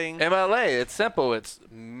formatting. MLA. It's simple. It's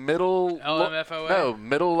middle. LMFOA? No,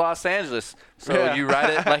 middle Los Angeles. So Yeah. you write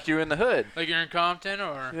it like you're in the hood. Like you're in Compton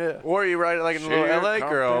or Yeah. Or you write it like a little Sure, LA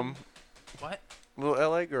girl. Compton. what? Little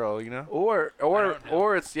LA girl, you know? Or don't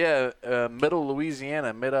know. it's middle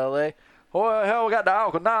Louisiana, mid LA. Oh hell, we got the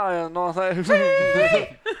Okinawa, you know what I'm saying?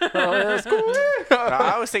 Oh, yeah, it's cool. No,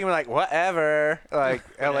 I was thinking like, whatever. Like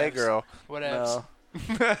LA Whatevs. girl. Whatevs.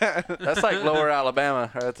 No. That's like lower Alabama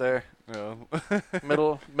right there. No.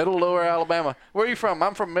 Middle lower Alabama. Where are you from?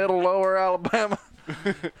 I'm from middle lower Alabama.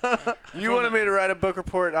 You wanted me to write a book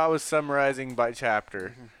report. I was summarizing by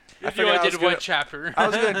chapter. I You figured only I was did one gonna- chapter. I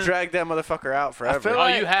was gonna drag that motherfucker out forever. feel Oh,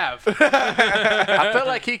 like- you have. I felt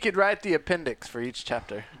like he could write the appendix for each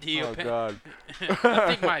chapter. The Oh God! I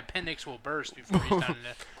think my appendix will burst before he's done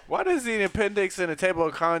it. Why does the appendix and the table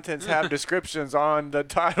of contents have descriptions on the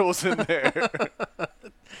titles in there?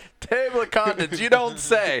 Table of contents. You don't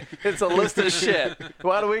say. It's a list of shit.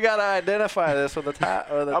 Why do we gotta identify this with the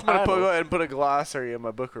title? I'm gonna go ahead and put a glossary in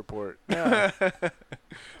my book report. Yeah.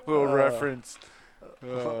 Little reference.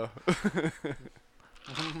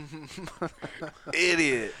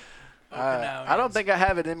 Idiot. I don't think I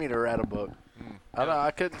have it in me to write a book.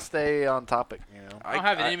 I couldn't stay on topic, you know. I don't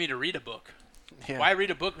have it in me to read a book. Yeah. Why read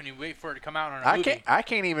a book when you wait for it to come out on a movie? I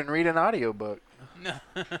can't even read an audiobook. No,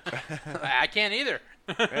 I can't either.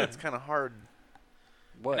 Yeah, it's kind of hard.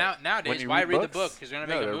 What? Nowadays, why read the book? Because they're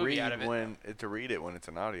gonna make a movie out of it. To read it when it's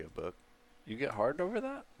an audiobook. You get hard over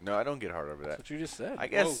that? No, I don't get hard over that. That's what you just said. I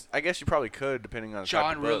guess you probably could, depending on the type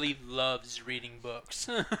John of book. really loves reading books.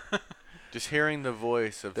 Just hearing the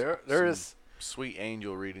voice of there some is sweet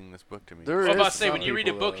angel reading this book to me. Well, I was about to say, when you read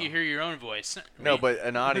a book, you hear your own voice. No, but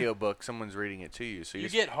an audiobook, someone's reading it to you. So you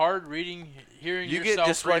get hard hearing you yourself get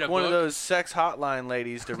just read like a one book. of those sex hotline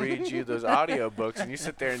ladies to read you those audiobooks, and you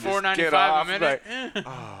sit there and just $4.95 get off a minute. like,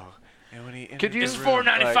 oh. And when he Could you- It's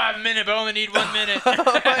 $4.95 a minute, but I only need 1 minute. Oh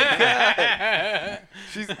my God.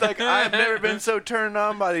 She's like, I've never been so turned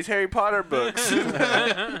on by these Harry Potter books.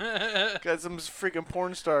 Got some freaking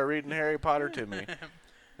porn star reading Harry Potter to me.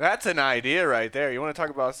 That's an idea right there. You want to talk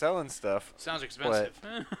about selling stuff? Sounds expensive.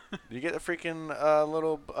 You get the freaking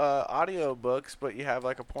little audio books, but you have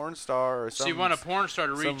like a porn star or So something. you want a porn star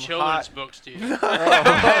to read some children's hot- books to you.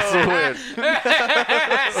 that's weird.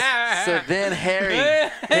 So then Harry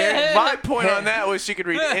My point on that was she could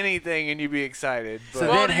read anything and you'd be excited. But So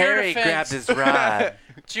Well, then to your Harry defense- grabbed his rod.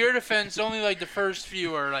 To your defense, only like the first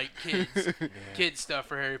few are like kids stuff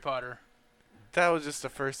for Harry Potter. that was just the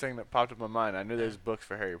first thing that popped up in my mind. I knew there's books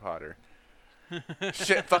for Harry Potter.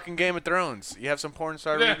 Shit, fucking Game of Thrones. You have some porn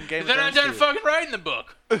star reading Game of They're not Thrones. done too. fucking writing the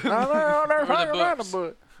book. No, they're Or the fucking writing books. a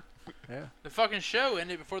book. Yeah. The fucking show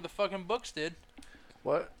ended before the fucking books did.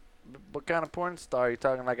 What kind of porn star? Are you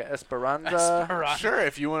talking like an Esperanza? Esperanza. Sure,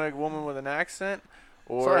 if you want a woman with an accent,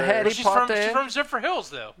 or So Harry She's from Potter. Zephyr Hills,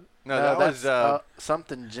 though. no, that that's was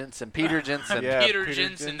something Jensen. Peter Jensen. Yeah, Peter Peter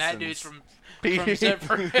Jensen. That dude's Jensen's- from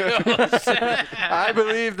Zephyr Hills. I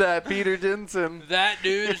believe that Peter Jensen. That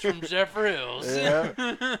dude is from Zephyr Hills. Yeah.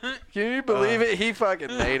 Can you believe it? He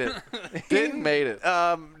fucking made it. He made it.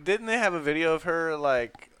 didn't they have a video of her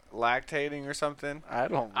like lactating or something? I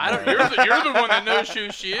don't. I don't. know. You're the one that knows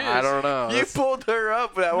who she is. I don't know. You That's, pulled her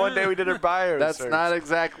up that one day we did her bio that's search. not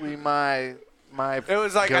exactly my. It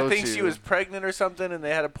was like I think go-to. she was pregnant or something, and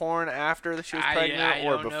they had a porn after she was pregnant I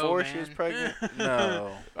or don't know, before she was man. pregnant.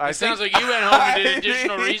 No. I It sounds think- like you went home and did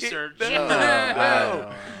additional research.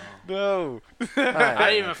 No. No. I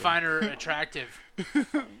didn't even find her attractive.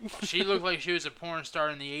 She looked like she was a porn star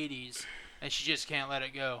in the 80s, and she just can't let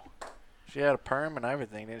it go. She had a perm and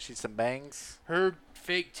everything, didn't she? Some bangs. Her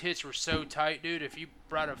fake tits were so tight, dude. If you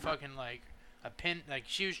brought a fucking, like, a pin, like,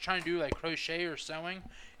 she was trying to do, like, crochet or sewing,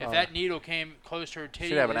 if that needle came close to her titty,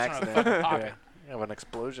 She'd have an it's gonna accident. fucking pop Yeah. it. You have an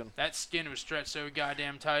explosion. That skin was stretched so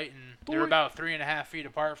goddamn tight, and they were about 3.5 feet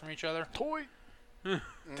apart from each other. Toy.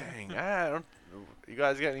 Dang, I don't. You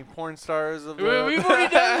guys got any porn stars? Of, We've already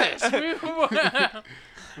done this.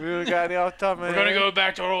 we don't got any off the top of my We're gonna head? go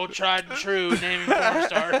back to our old tried and true naming porn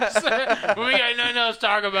stars. When we got nothing else to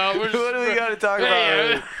talk about. We're just, What do we got to talk Yeah.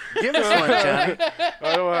 about? Give us one, Johnny.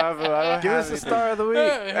 I don't have. Give us the star of the week.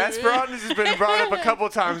 Esperanza's has been brought up a couple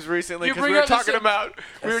times recently You because we bring were up the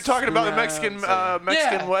talking about the Mexican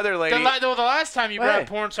Yeah. weather lady. The last time you brought Hey, up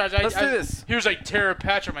porn stars, let's do this. He was like Tara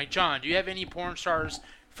Patrick. I'm like, John, do you have any porn stars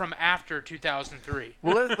from after 2003?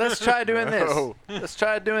 Well, let's try doing this. No. Let's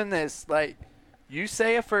try doing this. Like, you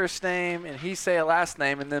say a first name and he say a last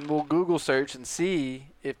name, and then we'll Google search and see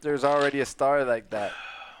if there's already a star like that.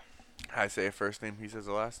 I say a first name, he says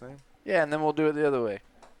a last name. Yeah, and then we'll do it the other way.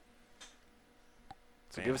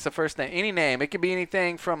 So Damn. give us a first name. Any name. It could be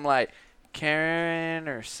anything from, like, Karen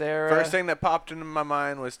or Sarah. First thing that popped into my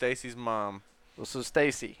mind was Stacy's mom. Well, so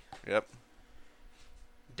Stacy. Yep.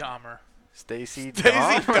 Dahmer. Stacy Daisy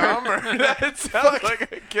Dahmer. Dahmer. That sounds like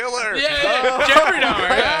a killer. Yeah, Jeffrey Dahmer.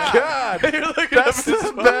 Yeah. God. You're looking That's up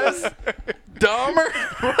his best. Dahmer?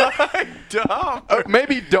 Dahmer. Oh,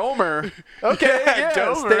 maybe Domer. Okay, Yeah, yeah.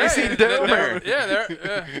 Domer. Stacy Hey, Domer.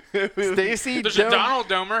 Yeah, Stacy there's a Domer. Donald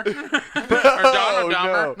Domer. or Donald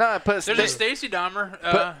Dahmer. No, put, There's a Stacy Dahmer.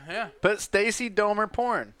 Yeah. put Stacy Domer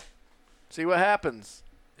porn. See what happens.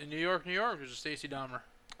 In New York, there's a Stacy Dahmer.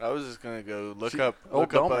 I was just gonna go look She- up.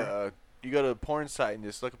 old Look up. Domer. You go to a porn site and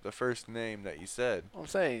just look up the first name that you said. I'm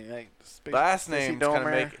saying, like, Last Stacy name's kind of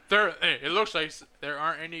Domer. make it. Hey, it looks like there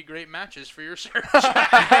aren't any great matches for your search. No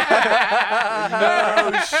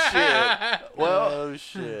shit. Well, Oh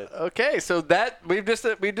shit. okay, so that we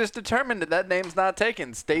just determined that name's not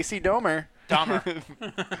taken. Stacy Domer. Dahmer.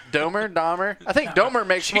 Dahmer. I think Domer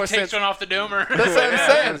makes She more takes sense. one off the Domer. That's what I'm Yeah,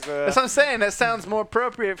 saying. that's, That's what I'm saying. That sounds more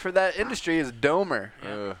appropriate for that industry is Domer.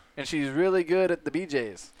 And she's really good at the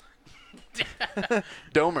BJs.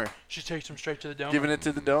 Domer. She takes him straight to the Domer. Giving it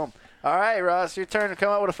to the dome. All right, Ross, your turn to come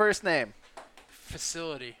up with a first name.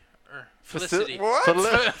 Facility. Or Felicity. What?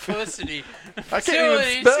 Felicity. I can't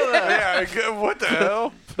even spell that. Yeah, what the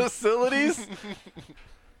hell? Facilities.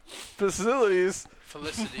 Facilities.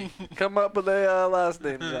 Felicity. Come up with a last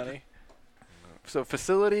name, Johnny. So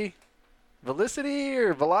facility, Felicity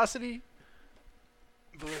or Velocity?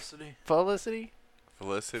 Felicity. Felicity.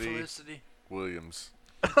 Felicity. Williams.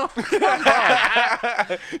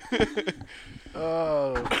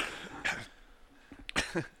 Oh.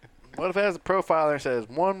 What if it has a profile there that says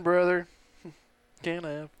one brother? Can't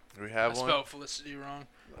have. Do we I have one? spelled Felicity wrong.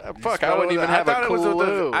 Fuck, I wouldn't even have a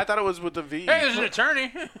clue. I thought it was with the V. Hey, there's an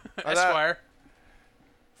attorney. Esquire.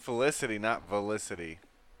 Felicity, not Felicity.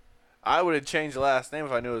 I would have changed the last name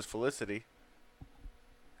if I knew it was Felicity.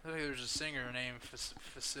 I think there's a singer named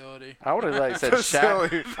Facility. I would have said Shag. I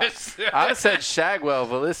would have said Shagwell.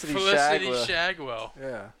 Felicity Shagwell. Shagwell.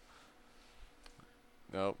 Yeah.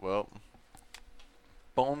 No, well.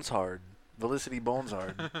 Bones Hard. Felicity Bones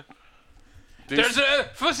Hard. There's a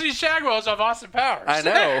Felicity Shagwell's of Austin Powers. I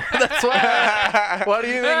know. That's why. Why do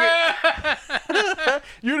you think?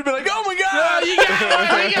 You'd have been like, "Oh my Oh, god!" you got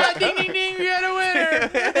one. You got ding ding ding. You got a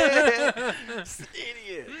winner.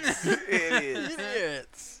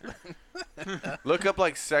 Idiots. Look up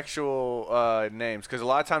like sexual names, because a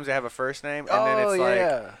lot of times they have a first name and then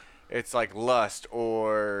it's like lust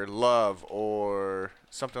or love or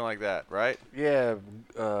something like that, right? Yeah,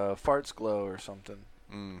 farts glow or something.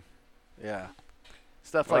 Mm. Yeah,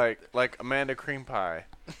 stuff Like Amanda Cream Pie.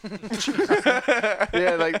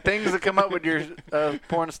 yeah, like things that come up with your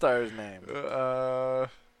porn star's name.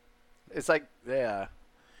 It's like yeah.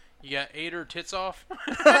 You got Ader Tits Off.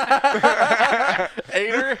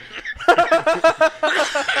 Ader.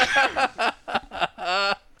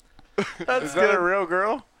 Is that a real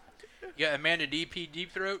girl? You got Amanda DP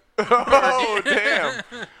Deep Throat. Oh damn!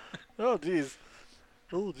 Oh jeez.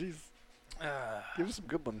 Oh jeez. Give us some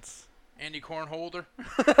good ones. Andy Cornholder.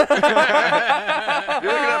 You're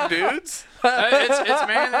looking up dudes? It's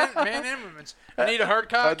man and women's. Anita Are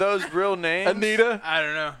Hardcock. those real names? Anita. I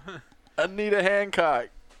don't know. Anita Hancock.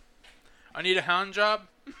 Anita Houndjob.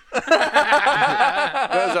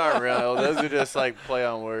 Those aren't real. Those are just like play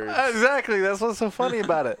on words. Exactly. That's what's so funny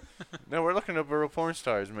about it. No, we're looking up real porn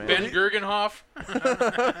stars, man. Ben Gergenhoff.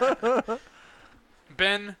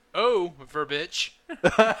 Ben O. Verbitch.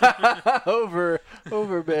 over,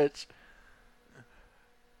 bitch.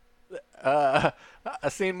 I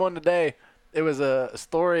seen one today. It was a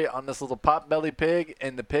story on this little pot-belly pig,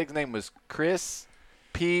 and the pig's name was Chris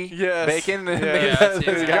P. Yes. Bacon. Yeah,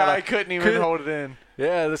 This guy couldn't even hold it in.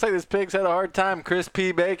 Yeah, looks like this pig's had a hard time. Chris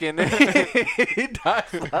P. Bacon. He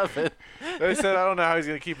died laughing. They said, I don't know how he's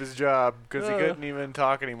going to keep his job because he couldn't even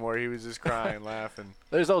talk anymore. He was just crying, laughing.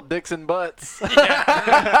 There's old Dixon Butts.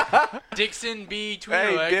 Dixon B.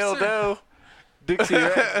 Tweedlex. Hey, dildo.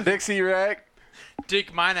 Dixie Rack.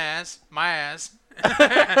 Dick mine ass. My ass.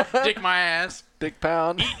 Dick my ass. Dick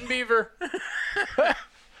Pound. Eaton Beaver.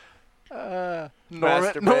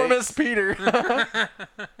 Master Normus Peter.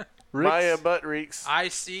 Maya Butt Reeks. I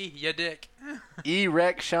see ya dick.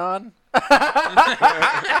 E-Rex Sean.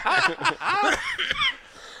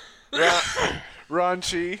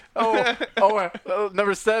 Raunchy.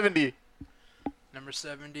 Number 70. Number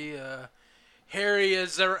 70. Harry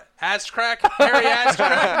is ass crack. Harry ass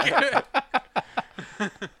crack.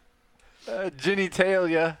 Ginny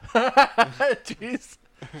Talia. Jeez.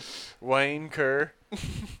 Wayne Kerr.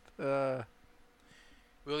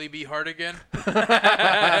 Will he be hard again?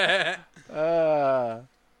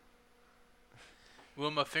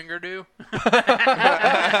 Wilma Fingerdo.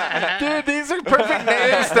 Dude, these are perfect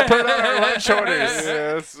names to put on our lunch orders.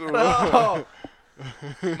 Yes. Oh.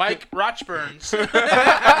 Mike Rochburns.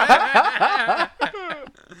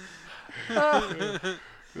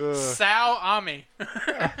 Sal Ami.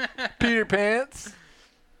 Peter Pants.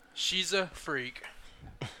 She's a freak.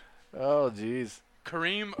 Oh, jeez.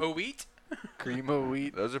 Kareem Oates. Cream of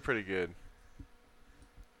wheat. Those are pretty good.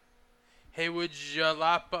 Haywood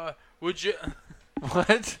Jalapa. Would you?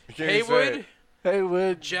 What? Haywood Hey,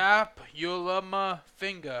 would Jap Yulama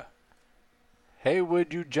Finger. Hey,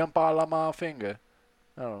 would you jump all on my finger?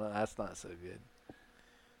 I don't know. That's not so good.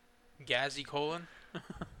 Gazzy Colon.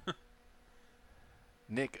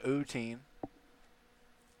 Nick Oteen.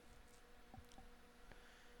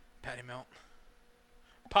 Patty Melt.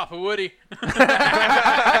 Papa Woody.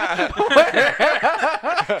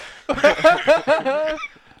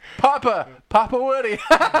 Papa Woody.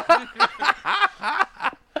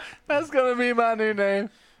 That's gonna be my new name.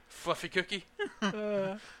 Fluffy Cookie.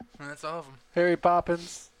 That's all of them. Harry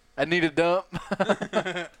Poppins. I need a dump.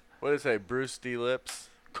 What did it say? Bruce D. Lips.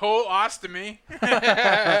 Colostomy.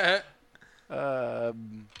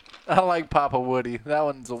 I like Papa Woody. That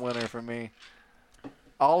one's a winner for me.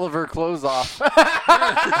 All of her clothes off.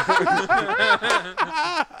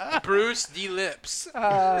 Bruce D. Lips.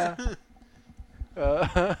 Those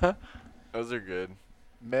are good.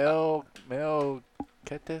 Mel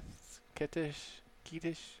Ketish.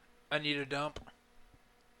 I need a dump.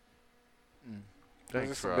 Those are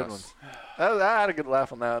Thanks some for good us. ones. I had a good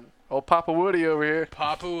laugh on that. Old Papa Woody over here.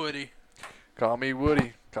 Papa Woody. Call me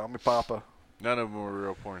Woody. Call me Papa. None of them were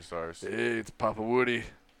real porn stars. Hey, it's Papa Woody.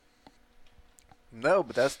 No,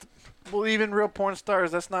 but that's... Well, even real porn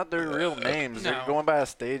stars, that's not their real names. They're No. going by a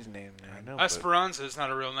stage name, I man. know. but- Esperanza is not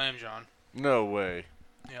a real name, John. No way.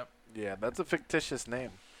 Yep. Yeah, that's a fictitious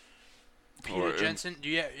name. Peter Or- Jensen.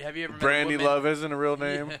 Have you ever met Brandy a woman? Love isn't a real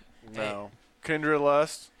name. No. Kendra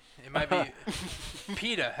Lust. It might be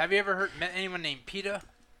PETA. Have you ever met anyone named PETA?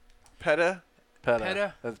 Peta. Peta.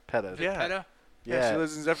 Peta? That's Peta. Yeah. PETA? Yeah, she Yeah.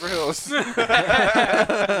 lives in Zephyr Hills.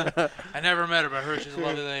 I never met her, but I heard she's a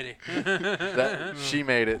lovely lady. She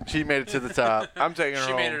made it. She made it to the top. I'm taking her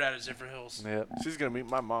She home. made it out of Zephyr Hills. Yep. She's gonna meet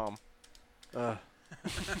my mom.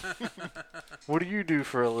 What do you do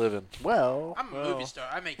for a living? Well, I'm a movie star.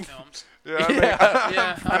 I make films. Yeah,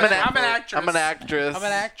 Yeah, I'm an actress. I'm an actress. I'm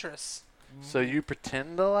an actress. So you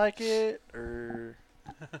pretend to like it, or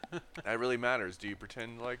that really matters. Do you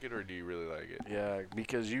pretend to like it or do you really like it? yeah,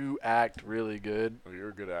 because you act really good. Well, you're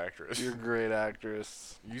a good actress. You're a great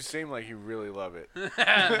actress. You seem like you really love it.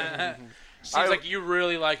 Seems like you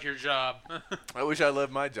really like your job. I wish I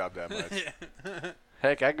loved my job that much.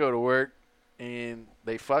 Heck, I go to work and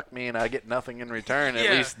they fuck me and I get nothing in return. At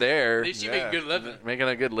Yeah. least there, At least you make a good living. making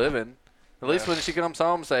a good living. At least Yeah. when she comes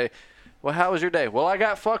home, say, "Well, how was your day?" "Well, I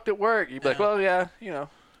got fucked at work." You'd be like, Yeah. "Well, yeah, you know."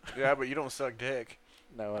 Yeah, but you don't suck dick.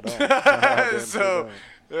 No, I don't. No, I damn So- sure don't.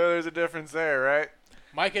 There's a difference there, right?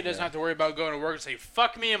 Micah doesn't have to worry about going to work and say,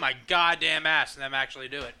 "Fuck me in my goddamn ass," and them actually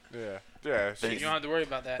do it. Yeah. Yeah. You She's, don't have to worry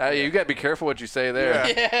about that. You got to be careful what you say there.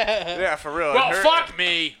 Yeah. yeah, for real. Well, And her- fuck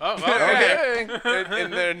me. Oh, okay.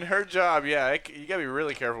 and then her job, yeah, you gotta be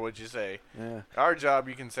really careful what you say. Yeah. Our job,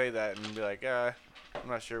 you can say that and be like, I'm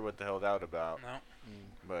not sure what the hell that about. No,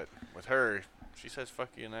 But with her, she says fuck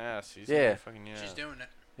you in the ass. She's Yeah. fucking you. she's doing it.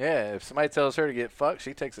 Yeah, if somebody tells her to get fucked,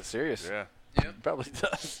 she takes it serious. Yeah. Yep. Probably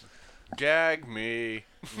does. Gag me.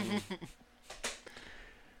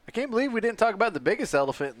 I can't believe we didn't talk about the biggest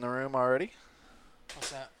elephant in the room already. What's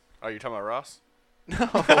that? Oh, you talking about Ross? No.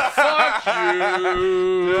 Fuck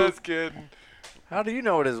you. Just kidding. How do you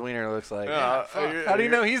know what his wiener looks like? No, fuck. How do you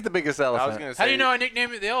know he's the biggest I was elephant? gonna say. How do you know I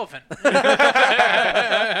nicknamed it the elephant?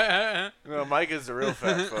 No, Mike is the real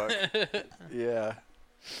fat fuck. Yeah.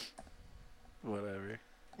 Whatever.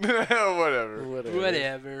 Whatever.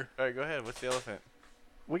 Whatever. All right, go ahead. What's the elephant?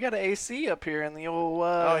 We got an AC up here in the old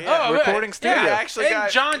yeah. Oh, recording yeah. studio. Yeah, actually And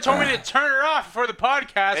got. John told me to turn it off before the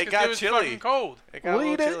podcast It because got it was chilly. fucking cold. It got a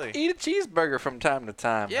We'll little chilly. eat a cheeseburger from time to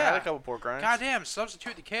time. I Yeah. had a couple pork rinds. Goddamn,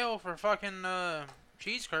 substitute the kale for fucking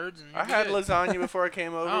cheese curds. And I you'll be had good. lasagna before I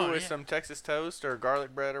came over Oh, with yeah. some Texas toast or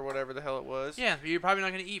garlic bread or whatever the hell it was. Yeah, but you're probably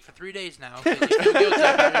not going to eat for 3 days now. 'Cause you feel guilty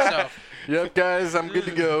about yourself. Yep, guys, I'm good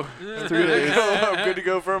to go. 3 days. I'm good to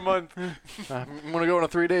go for a month. I'm gonna go on a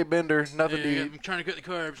 3-day bender. Nothing Yeah, to I'm eat. trying to cut the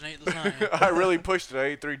carbs and I ate lasagna. I really pushed it. I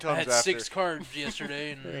ate 3 I tons had after. 6 carbs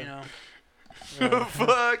yesterday, and you know.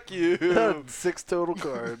 Fuck you. 6 total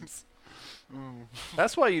carbs.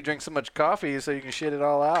 That's why you drink so much coffee, so you can shit it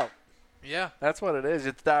all out. Yeah. That's what it is.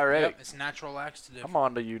 It's diuretic. Yep, it's natural laxative. I'm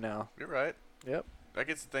on to you now. You're right. Yep. That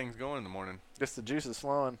gets the things going in the morning. Just the juice is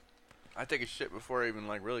flowing. I take a shit before I even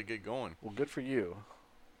like really get going. Well, good for you.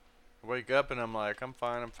 I wake up and I'm like, I'm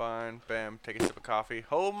fine. Bam, take a sip of coffee.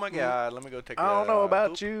 Oh my god, let me go take a I don't know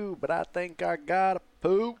about poop. you, but I think I got a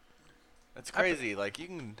poop. That's crazy. Like you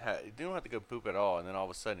can, you don't have to go poop at all, and then all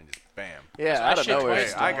of a sudden, just bam. Yeah, So I out of shit nowhere. twice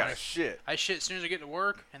Hey, in the I got morning. a shit. I shit as soon as I get to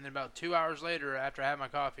work, and then about 2 hours later, after I have my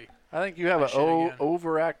coffee. I think you have I an shit again.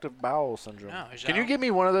 overactive bowel syndrome. No, is Can that- you give me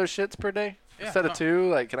one of those shits per day Yeah, instead of no. 2?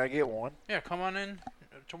 Like, can I get one? Yeah, come on in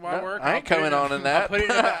to my No, work. I ain't I'll put it coming on in that. I'll put it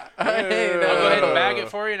in a bag. I ain't, I'll go ahead and bag Uh, it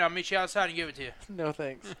for you, and I'll meet you outside and give it to you. No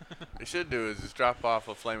thanks. What you should do is just drop off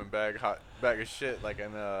a flaming bag of shit, like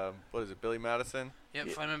in what is it, Billy Madison? Yep,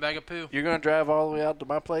 Yeah. flaming bag of poo. You're gonna drive all the way out to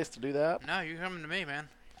my place to do that? No, you're coming to me, man.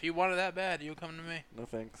 If you want it that bad, you'll come to me. No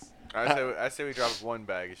thanks. I say we drop one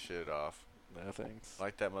bag of shit off. No thanks.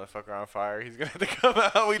 Light that motherfucker on fire. He's gonna have to come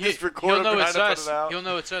out. We just record He'll him know trying it's to put us. it out. He'll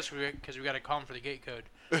know it's us because we got to call him for the gate code.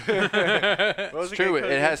 What was It's the true. gate code It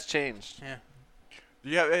again? has changed. Yeah. Do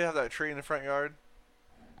you have that tree in the front yard?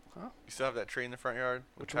 Huh? You still have that tree in the front yard?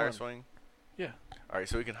 Which tire one? swing? Yeah. All right,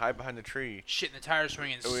 so we can hide behind the tree. Shit in the tire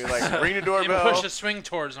swing and, And we like ring the and doorbell. push the swing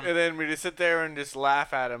towards him. And then we just sit there and just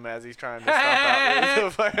laugh at him as he's trying to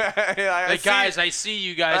stop out. Like, guys, I see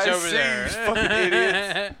you guys over there. You fucking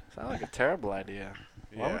idiots. Sounds like a terrible idea.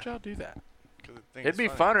 Why Yeah. would y'all do that? 'Cause I think It'd be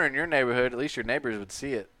it's funny. funner in your neighborhood. At least your neighbors would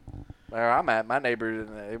see it. Where I'm at, my neighbors,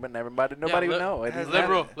 nobody would know. It doesn't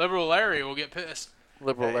matter. Liberal Larry will get pissed.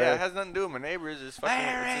 Liberal Yeah, Larry. it has nothing to do with my neighbors. It's fucking.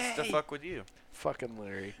 It's just to Larry! fuck with you. Fucking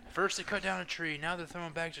Larry. First they cut down a tree, now they're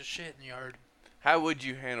throwing bags of shit in the yard. How would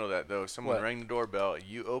you handle that though? Someone What? rang the doorbell,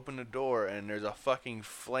 you open the door, and there's a fucking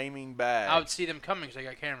flaming bag. I would see them coming because I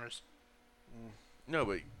got cameras. No,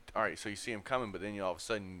 but all right. So you see them coming, but then you all of a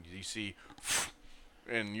sudden you see,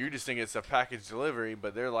 and you just think it's a package delivery,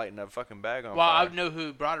 but they're lighting a fucking bag on Well, I fire. would know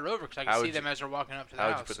who brought it over because I How could would see them you- as they're walking up to the How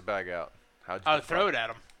would you house. put the bag out? How'd you I put would the throw fire? it at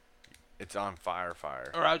them. It's on fire.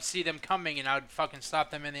 Or I would see them coming and I would fucking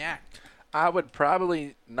stop them in the act. I would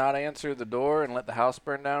probably not answer the door and let the house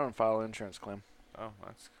burn down and file an insurance claim. Oh,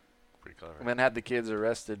 that's pretty clever. And then have the kids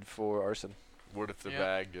arrested for arson. What if the Yeah.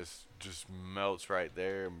 bag just melts right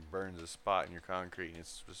there and burns a spot in your concrete, and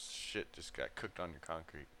it's just shit just got cooked on your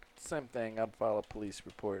concrete? Same thing. I'd file a police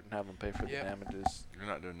report and have them pay for Yeah. the damages. You're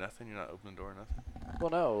not doing nothing. You're not opening the door, or nothing.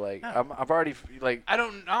 Well, no, like No. I've already like I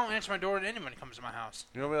don't answer my door to anyone who comes to my house.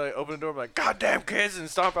 You know me like open the door, and be like, goddamn kids, and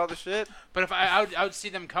stomp out the shit. But if I would see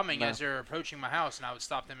them coming No. as they're approaching my house, and I would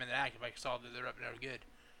stop them in the act if I saw that they're up and they're good.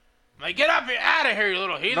 I'm like, get up here, out of here, you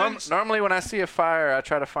little heathens! normally when I see a fire, I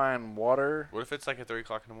try to find water. What if it's like at 3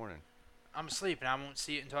 o'clock in the morning? I'm asleep and I won't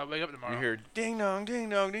see it until I wake up tomorrow. You hear ding dong, ding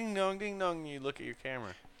dong, ding dong, ding dong, and you look at your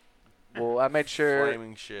camera. Well, I made sure,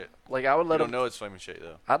 Flaming shit. like I would You let don't them. know it's flaming shit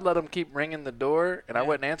though. I'd let them keep ringing the door, and I Yeah.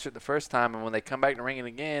 wouldn't answer it the first time. And when they come back to ring it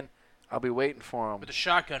again, I'll be waiting for them With a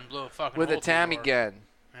shotgun, blow a fucking with a hole through the Tommy door. gun.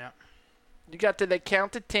 Yeah. You got to like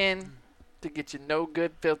count to 10 to get your no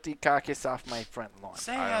good, filthy carcass off my front lawn.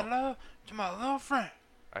 Say I don't- hello to my little friend.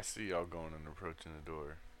 I see y'all going and approaching the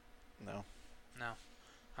door. No.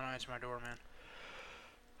 I don't answer my door, man.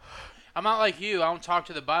 I'm not like you. I don't talk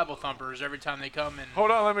to the Bible thumpers every time they come and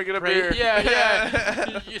Hold on, let me get a pray. beer.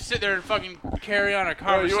 Yeah. you sit there and fucking carry on a Oh, you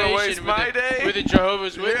conversation wanna waste with, my the, day? with the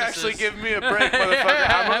Jehovah's You're Witnesses. actually giving me a break, motherfucker.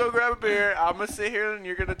 I'm gonna go grab a beer. I'm gonna sit here and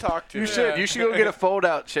you're gonna talk to You me. should. You should go get a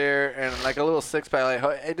fold-out chair and like a little six-pack.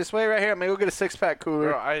 Like, hey, just wait right here. I'm gonna go get a six-pack cooler.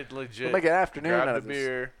 Bro, I legit We'll make an afternoon out grabbed of the this.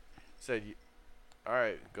 beer, said, all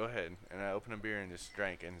right, go ahead. And I opened a beer and just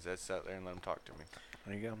drank and just sat there and let him talk to me.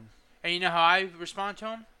 There you go. And you know how I respond to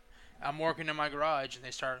them? I'm working in my garage, and they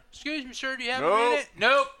start, excuse me, sir, do you have Nope. a minute?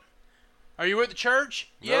 Nope. Are you with the church?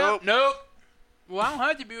 Yeah. Nope. Nope. Well, I don't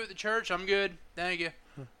have to be with the church. I'm good. Thank you.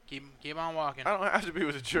 Keep on walking. I don't have to be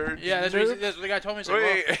with the church. Yeah, that's what the guy told me. He's like,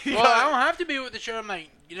 Wait, well, I don't have to be with the church. I'm like,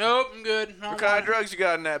 nope, I'm good. I don't What kind want of drugs you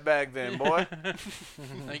got in that bag then, boy? it."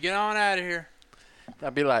 Like, get on out of here.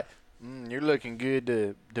 I'd be like, you're looking good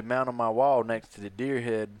to mount on my wall next to the deer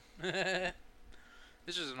head.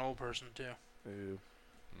 This is an old person, too. Ooh,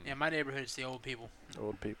 Yeah, my neighborhood is the old people.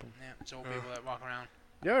 old people. Yeah, it's old people that walk around.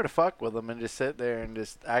 You ought to fuck with them and just sit there and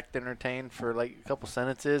just act entertained for like a couple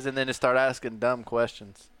sentences and then just start asking dumb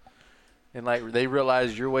questions. And like they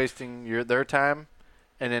realize you're wasting their time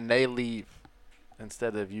and then they leave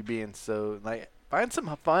instead of you being so like find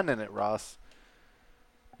some fun in it, Ross.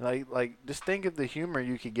 Like just think of the humor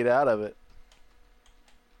you could get out of it.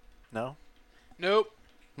 No? Nope.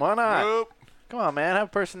 Why not? Nope. Come on, man,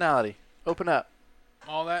 have personality. Open up.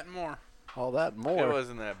 All that and more. All that and It more.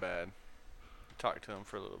 wasn't that bad. Talked to him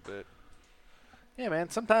for a little bit. Yeah, man.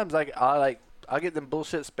 Sometimes I'll get them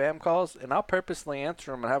bullshit spam calls, and I'll purposely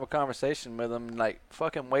answer them and have a conversation with them, and like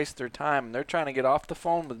fucking waste their time. And they're trying to get off the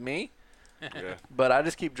phone with me, Yeah. but I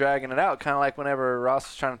just keep dragging it out. Kind of like whenever Ross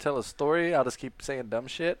is trying to tell a story, I'll just keep saying dumb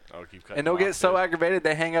shit, I'll keep cutting and they'll him get off, so too. aggravated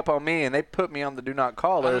they hang up on me, and they put me on the do not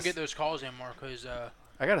call I don't list. get those calls anymore because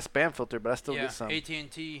I got a spam filter, but I still yeah, get some.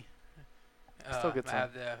 AT&T. Still get I some.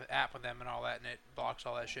 have the app with them and all that, and it blocks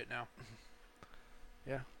all that shit now.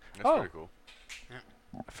 That's Oh. pretty cool.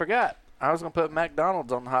 I forgot. I was gonna put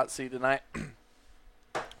McDonald's on the hot seat tonight.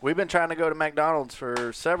 We've been trying to go to McDonald's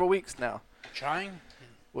for several weeks now. Trying?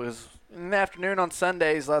 Was in the afternoon on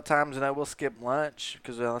Sundays. A lot of times, we'll skip lunch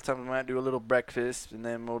because a lot of times we might do a little breakfast, and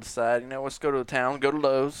then we'll decide, let's go to the town, go to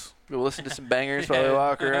Lowe's, go listen to some bangers while we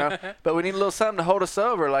walk around. But we need a little something to hold us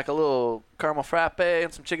over, like a little caramel frappe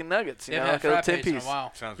and some chicken nuggets, They haven't like a had little frappes in a 10-piece.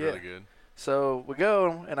 while. Sounds Yeah. really good. So we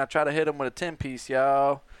go, and I try to hit them with a 10-piece,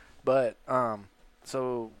 y'all. But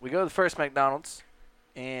so we go to the first McDonald's,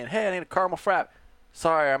 and hey, I need a caramel frappe.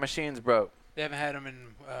 Sorry, our machine's broke. They haven't had them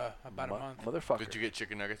in about a month. Motherfucker. Did you get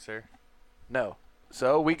chicken nuggets there? No.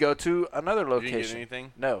 So we go to another You didn't get location.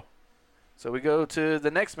 anything? No. So we go to the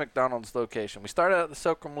next McDonald's location. We started at the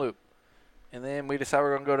Silcrum Loop, and then we decided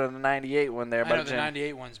we're gonna go to the 98 one there. I by know the gym.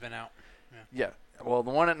 98 one's been out. Yeah. Well, the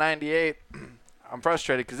one at 98, I'm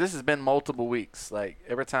frustrated because this has been multiple weeks. Like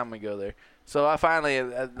every time we go there. So I finally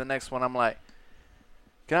at the next one, I'm like,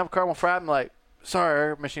 "Can I have a caramel fry?" I'm like, "Sorry,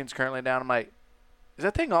 our machine's currently down." I'm like, "Is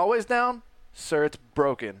that thing always down?" "Sir, it's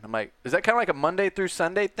broken." I'm like, "Is that kind of like a Monday through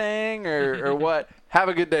Sunday thing or what?" "Have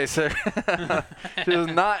a good day, sir." She was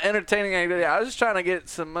not entertaining anybody. I was just trying to get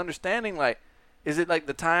some understanding. Like, is it like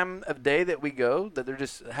the time of day that we go that there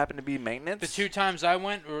just happen to be maintenance? The 2 times I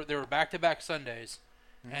went, they were back-to-back Sundays,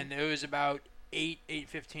 and it was about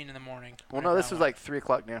 8:15 in the morning. Well, no, this was like 3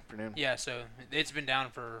 o'clock in the afternoon. Yeah, so it's been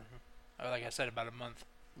down for, like I said, about a month.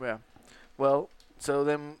 Yeah. Well, so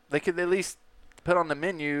then they could at least put on the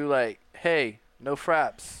menu like, "Hey, no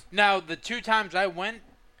fraps." Now, the 2 times I went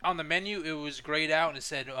on the menu, it was grayed out and it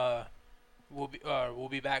said, we'll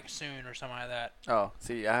be back soon or something like that. Oh,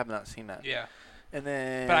 see, I have not seen that. Yeah. And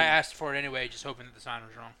then But I asked for it anyway, just hoping that the sign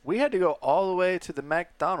was wrong. we had to go all the way to the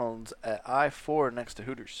McDonald's at I-4 next to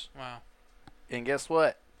Hooters. Wow. And guess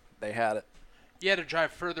what? They had it. You had to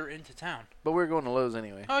drive further into town. But we were going to Lowe's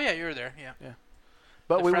anyway. Oh, yeah, you were there, yeah.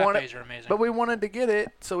 But the we frappes wanted are amazing. But we wanted to get it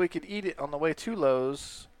so we could eat it on the way to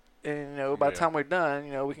Lowe's. And, by the Yeah. time we're done,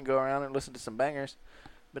 we can go around and listen to some bangers.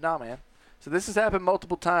 But nah, man. So this has happened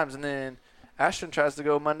multiple times. And then Ashton tries to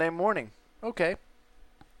go Monday morning. Okay.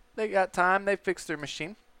 They got time. They fixed their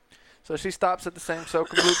machine. So she stops at the same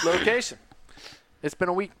Silcrum Loop location. It's been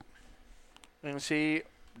a week. And she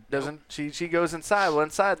doesn't, she goes inside. Well,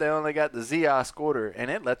 inside they only got the Ziosk order. And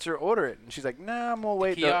it lets her order it. And she's like, "Nah, I'm going to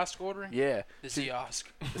wait." Kiosk ordering? Yeah. The Ziosk.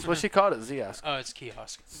 That's what she called it, Ziosk. Oh, it's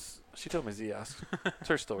kiosk. She told me Ziosk. It's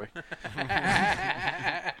her story.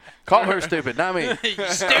 Call her stupid, not me. You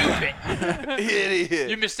stupid. Idiot.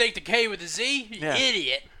 You mistake the K with the Z? You Yeah.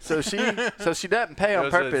 idiot. So she doesn't pay It on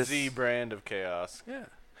was purpose. a Z brand of chaos. Yeah.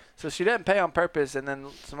 So she doesn't pay on purpose, and then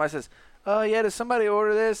somebody says, "Oh yeah, did somebody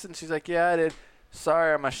order this?" And she's like, "Yeah, I did."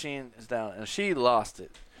 "Sorry, our machine is down," and she lost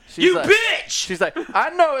it. She's You like, bitch! She's like, "I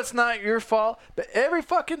know it's not your fault, but every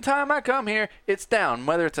fucking time I come here, it's down.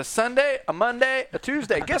 Whether it's a Sunday, a Monday, a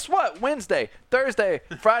Tuesday. Guess what? Wednesday, Thursday,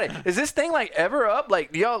 Friday. Is this thing like ever up?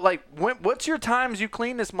 Like, y'all, like, what's your times you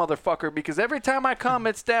clean this motherfucker? Because every time I come,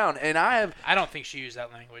 it's down." And I don't think she used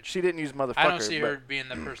that language. she didn't use motherfucker. I don't see but- her being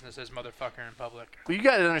the person that says motherfucker in public. Well, you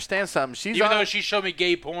got to understand something. She's Even on. though she showed me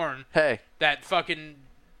gay porn, Hey, that fucking...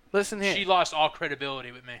 listen here. She lost all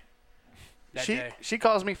credibility with me that day. She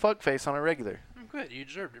calls me fuckface on a regular. Good. You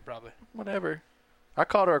deserved it, probably. Whatever. I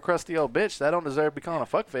called her a crusty old bitch. That don't deserve to be calling a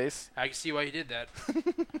fuckface. I can see why you did that.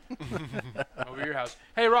 Over your house.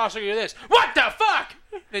 "Hey, Ross, look at this." "What the fuck?"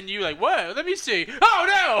 Then you like, "What? Let me see."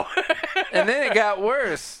 "Oh, no!" And then it got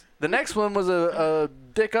worse. The next one was a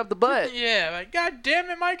dick up the butt. Yeah, like, God damn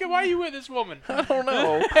it, Micah, why are you with this woman? I don't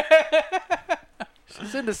know.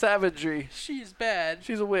 She's into savagery. She's bad.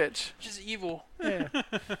 She's a witch. She's evil. Yeah.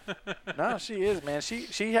 No, she is, man.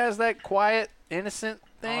 She has that quiet, innocent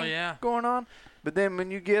thing Oh, yeah. going on. But then when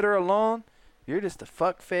you get her alone, you're just a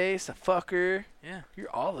fuckface, a fucker. Yeah. You're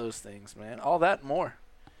all those things, man. All that and more.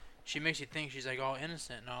 She makes you think she's like all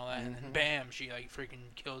innocent and all that, and then bam, she like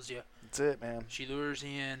freaking kills you. That's it, man. She lures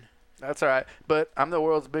you in. That's all right. But I'm the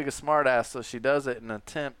world's biggest smartass, so she does it in an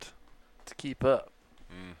attempt to keep up.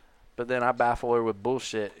 But then I baffle her with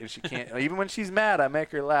bullshit, and she can't. Even when she's mad, I make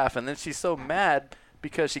her laugh, and then she's so mad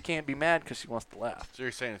because she can't be mad because she wants to laugh. So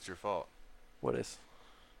you're saying it's your fault? What is?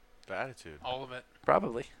 The attitude. All of it.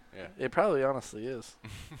 Probably. Yeah. It probably honestly is.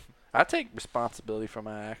 I take responsibility for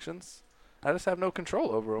my actions. I just have no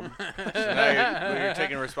control over them. So now you're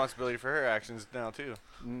taking responsibility for her actions now too.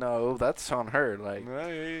 No, that's on her. Like, No,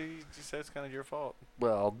 you just said it's kind of your fault.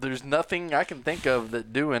 well, there's nothing I can think of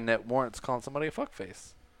that warrants calling somebody a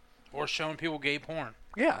fuckface. Or showing people gay porn.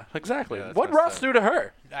 Yeah, exactly. Yeah, that's What'd messed Ross up. do to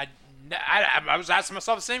her? I was asking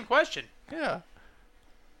myself the same question. Yeah.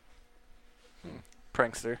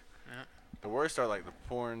 Prankster. The worst are like the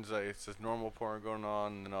porns, like it's just normal porn going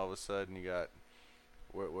on, and then all of a sudden you got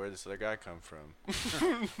where this other guy come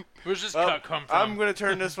from? Where's this Oh, cut come from? I'm gonna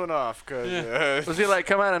turn this one off because Was he like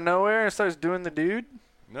come out of nowhere and starts doing the dude?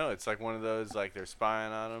 no, it's like one of those like they're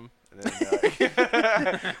spying on him, and then,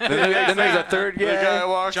 Then there's a third the guy guy.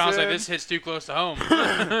 walks John's in. like, this hits too close to home.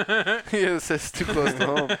 Yes, it's too close to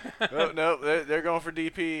home. Oh no, they're going for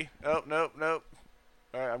DP. Oh nope.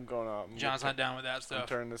 All right, I'm going off. John's not down with that I'm stuff.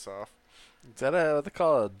 turning this off. Is that what they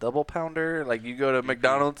call a double pounder? Like you go to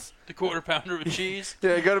McDonald's. The quarter pounder with cheese.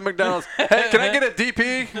 Yeah, you go to McDonald's. Hey, can I get a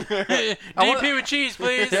DP? DP with cheese,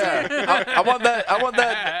 please. Yeah, I want that. I want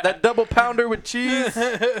that double pounder with cheese.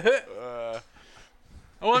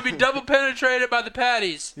 I want to be double penetrated by the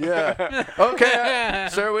patties. Yeah. Okay,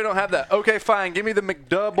 sir, we don't have that. Okay, fine. Give me the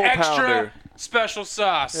McDouble Extra pounder. special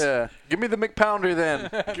sauce. Yeah. Give me the McPounder then.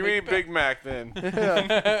 Give me a Big Mac then.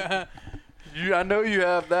 Yeah. I know you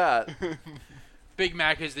have that. Big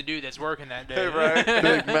Mac is the dude that's working that day. Right.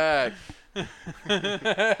 Big Mac.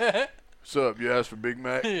 What's up? You asked for Big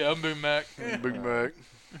Mac? Yeah, I'm Big Mac. Big Mac.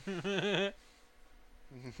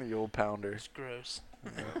 The old pounder. It's gross.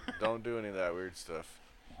 Don't do any of that weird stuff.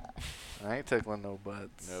 I ain't tickling no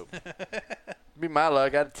butts. Nope. Be my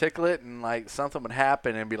luck. I'd tickle it and like something would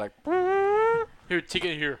happen and be like, Here,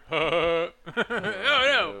 ticket here. Oh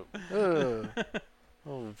no! ugh.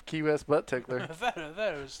 Oh, Key West butt tickler. I thought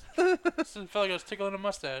it was. Felt like I was tickling a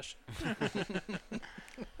mustache. Oh, he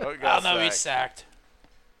Oh got no, he's sacked. sacked.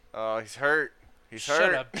 Oh, he's hurt. He's Shut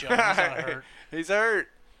hurt. up, Jones. He's not hurt. He's hurt.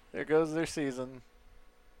 There goes their season.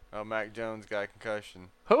 Oh, Mac Jones got a concussion.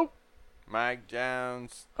 Hope. Mac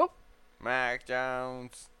Jones. Oh. Mac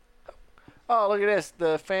Jones. Oh, look at this.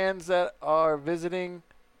 The fans that are visiting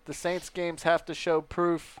the Saints games have to show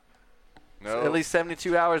proof No. at least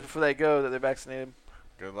 72 hours before they go that they're vaccinated.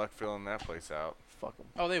 Good luck filling that place out. Fuck them.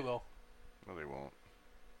 Oh, they will. No, they won't.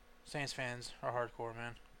 Saints fans are hardcore,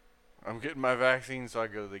 man. I'm getting my vaccine so I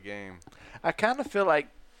go to the game. I kind of feel like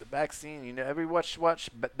the vaccine, ever watch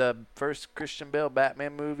the first Christian Bale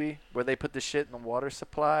Batman movie where they put the shit in the water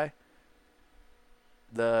supply?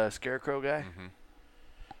 The Scarecrow guy? Mm-hmm.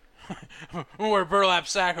 I'm gonna wear a burlap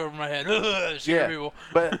sack over my head. Scare Yeah. people.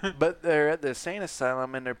 But they're at the insane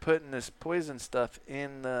asylum and they're putting this poison stuff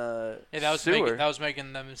in the Yeah, that was sewer.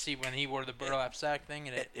 making them see when he wore the burlap sack thing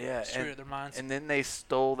and it Yeah, screwed their minds. And then they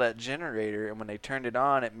stole that generator, and when they turned it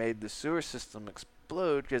on, it made the sewer system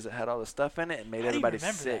explode because it had all the stuff in it and made How do you everybody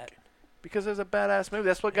remember sick. that? Because it was a badass movie.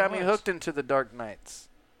 That's what got It me was. hooked into the Dark Knights.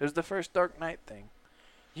 It was the first Dark Knight thing.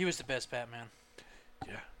 He was the best Batman.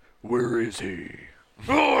 Where is he?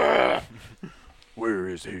 Where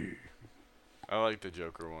is he? I like the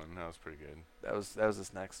Joker one. That was pretty good. That was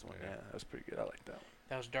this next one. Yeah. Yeah, that was pretty good. I like that one.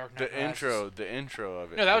 That was Dark Knight The Rises. intro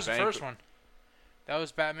of it. No, that was the banquet- first one. That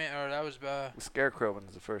was Batman, or that was The Scarecrow one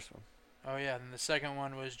is the first one. oh yeah, and the second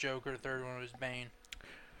one was Joker, the third one was Bane.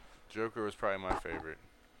 Joker was probably my favorite.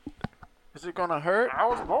 Is it gonna hurt? I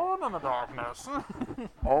was born in the darkness.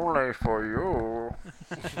 Only for you.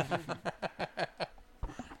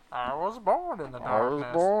 I was born in the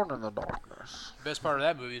born in the darkness. Best part of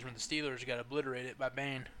that movie is when the Steelers got obliterated by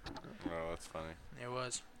Bane. Oh, that's funny. It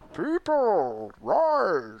was. People,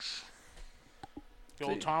 rise. The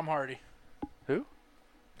old See. Tom Hardy. Who?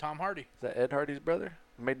 Tom Hardy. Is that Ed Hardy's brother?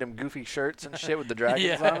 Made them goofy shirts and shit with the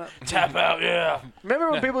dragons on Yeah. it. Tap out, yeah.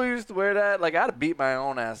 Remember when people used to wear that? Like, I'd beat my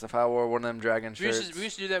own ass if I wore one of them dragon We shirts.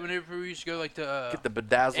 used to do that whenever we used to go like to Get the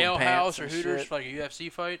bedazzled Ale pants House or and Hooters shit. for like a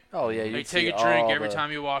UFC fight. Oh, yeah. Like You'd take see a drink all every the-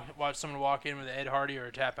 time you watch someone walk in with an Ed Hardy or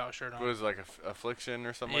a Tap Out shirt What on. was it, like Affliction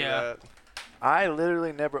or something Yeah. like that? I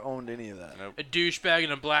literally never owned any of that. Nope. A douchebag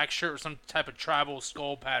in a black shirt with some type of tribal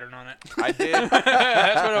skull pattern on it. I did.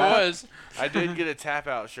 That's what it was. I did get a Tap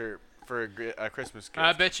Out shirt for a Christmas gift.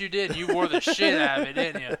 I bet you did. You wore the shit out of it,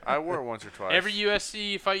 didn't you? I wore it once or twice. Every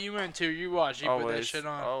USC fight you went to, you watched. You put that always, shit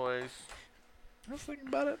on. always. I was thinking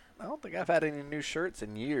about it. I don't think I've had any new shirts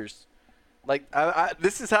in years. Like,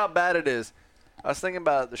 this is how bad it is. I was thinking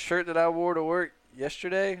about the shirt that I wore to work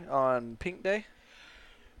yesterday on Pink Day.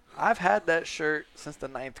 I've had that shirt since the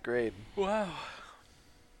 9th grade. Wow.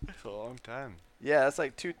 It's a long time. Yeah, that's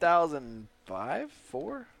like 2005,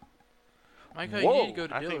 4. Michael, Whoa. you need to go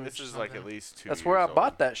to I Dillard's. think this is like at least 2 That's years where I old.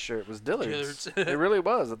 bought that shirt. Was Dillard's. Dillard's. It really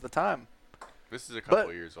was at the time. This is a couple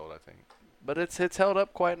But- years old, I think. But it's held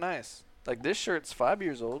up quite nice. Like, this shirt's 5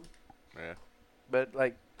 years old. Yeah. But,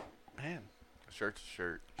 like, man, A shirt's a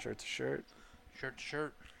shirt. shirt's a shirt. Shirt to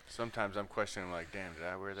shirt. Sometimes I'm questioning, like, damn, did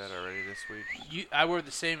I wear that already this week? I wear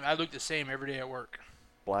the same. I look the same every day at work.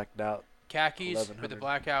 Blacked out. Khakis with a 1100.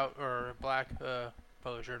 blackout or black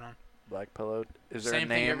polo shirt on. Black polo. Is there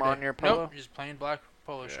Same a thing name every on day. your polo? Nope, just plain black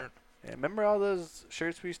polo Yeah. shirt. Yeah, remember all those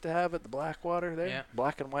shirts we used to have at the Blackwater there? Yeah.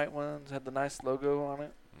 Black and white ones had the nice logo on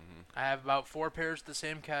it. Mm-hmm. I have about 4 pairs of the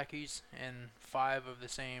same khakis and 5 of the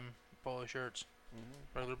same polo shirts.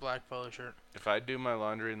 Regular black polo shirt. If I do my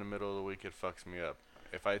laundry in the middle of the week, it fucks me up.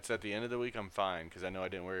 If it's at the end of the week, I'm fine because I know I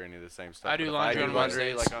didn't wear any of the same stuff. I do But if laundry I do on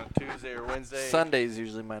laundry Wednesdays. like on Tuesday or Wednesday. Sunday's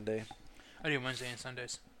usually Monday. I do Wednesday and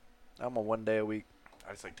Sundays. I'm on 1 day a week.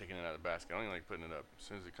 I just like taking it out of the basket. I don't even like putting it up. As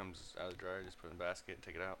soon as it comes out of the dryer, just put it in the basket and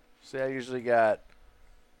take it out. See, I usually got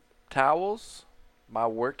towels, my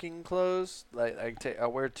working clothes. Like I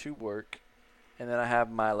wear to work, and then I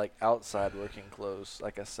have my like outside working clothes.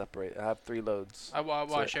 Like I separate. I have 3 loads. I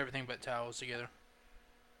wash everything but towels together.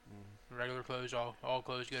 Regular clothes, all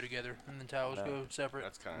clothes go together, and then towels No. go separate.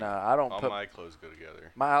 That's kind of. No, I don't All put my clothes go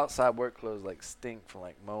together. my outside work clothes like stink from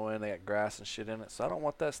like mowing. They got grass and shit in it, so I don't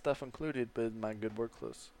want that stuff included. But my good work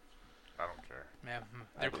clothes, I don't care. Yeah,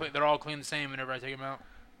 I do. they're all clean the same whenever I take them out.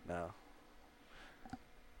 no.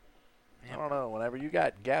 Yep. I don't know. Whenever you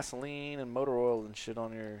got gasoline and motor oil and shit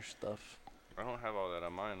on your stuff, I don't have all that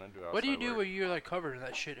on mine. I do outside What do you do work. when you're like covered in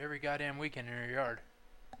that shit every goddamn weekend in your yard?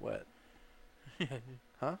 what?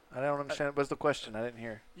 Huh? I don't understand. What's the question? I didn't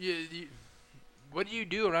hear. What do you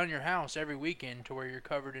do around your house every weekend to where you're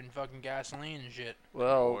covered in fucking gasoline and shit?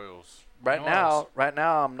 Well, Oils. right Oils.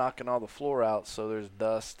 now I'm knocking all the floor out, so there's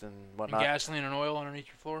dust and And whatnot. gasoline and oil underneath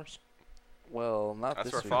your floors? Well, not That's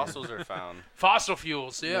this where weekend. fossils are found. Fossil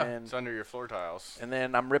fuels, yeah. And, It's under your floor tiles. and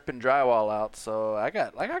then I'm ripping drywall out, so I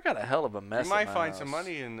got a hell of a mess. You might at my find some house.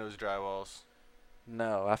 money in those drywalls.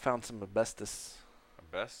 No, I found some asbestos.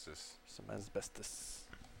 Asbestos. Some asbestos.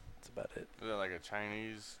 That's about it. Is that like a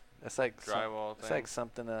Chinese That's like drywall it's thing? like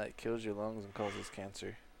something that like, kills your lungs and causes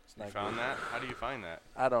cancer. It's You not found good. that? How do you find that?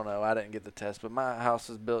 I don't know. I didn't get the test, but my house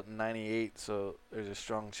was built in '98, so there's a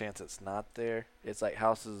strong chance it's not there. It's like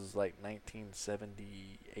houses like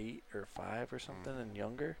 1978 or 5 or something, and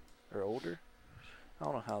younger or older. I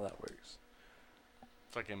don't know how that works.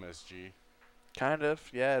 It's like MSG. Kind of,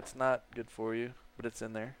 yeah. It's not good for you, but it's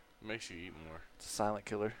in there. It makes you eat more. It's a silent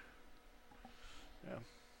killer. Yeah.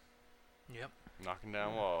 Yep. Knocking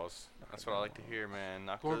down walls. That's what I like to hear, man.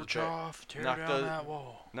 Knock Gorbachev, tear knock down those- that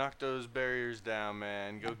wall. knock those barriers down,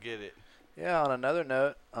 man. Go get it. Yeah. On another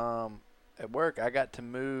note, at work I got to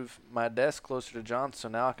move my desk closer to John, so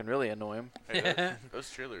now I can really annoy him. Hey, those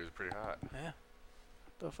cheerleaders are pretty hot. Yeah.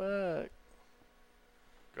 The fuck?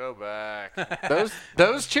 Go back.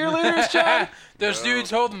 Those cheerleaders, John? Those No.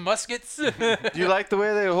 dudes holding muskets. Do you like the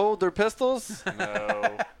way they hold their pistols?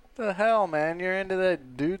 No. The hell, man? You're into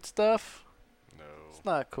that dude stuff? No. It's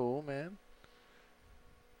not cool, man.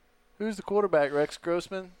 Who's the quarterback, Rex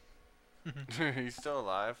Grossman? He's still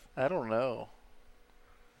alive. I don't know.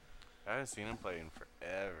 I haven't seen him play in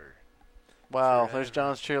forever. Wow, Forever. there's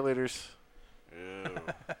John's cheerleaders. Ew.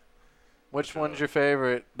 Which one's your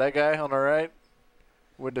favorite? That guy on the right?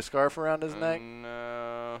 With the scarf around his neck?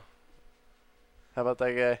 No. How about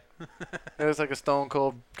that guy? He looks like a stone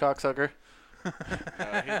cold cocksucker.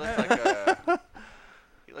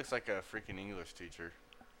 He looks like a freaking English teacher.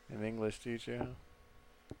 An English teacher.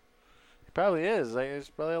 Huh? He probably is. Like, there's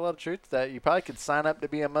probably a lot of truth to that. You probably could sign up to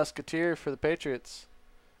be a musketeer for the Patriots.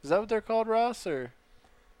 Is that what they're called, Ross? Or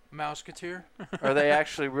Mouseketeer? are they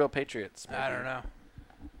actually real Patriots? I don't maybe? know.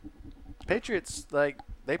 Patriots, like,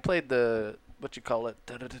 they played the, what you call it?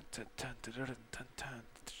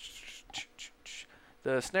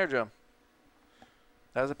 The snare drum.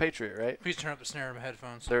 That was a Patriot, right? Please turn up the snare of my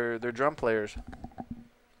headphones. They're drum players.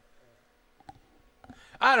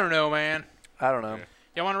 I don't know, man. I don't know. Yeah.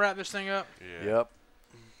 Y'all want to wrap this thing up? Yeah. Yep.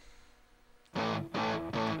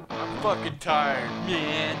 I'm fucking tired.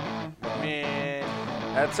 Man. Man.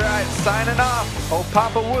 That's right. Signing off. Oh,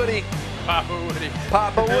 Papa Woody. Papa Woody.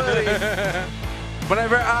 Papa Woody.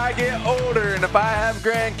 Whenever I get older and if I have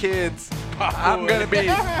grandkids, I'm going to be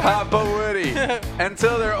Papa Woody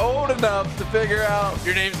until they're old enough to figure out.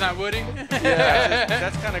 Your name's not Woody? Yeah.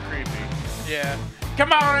 That's kind of creepy. Yeah.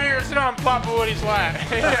 Come on here and sit on Papa Woody's lap.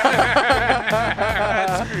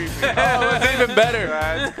 That's creepy. Oh, it's even better.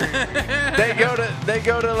 That's creepy. They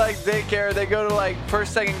go to like daycare. They go to like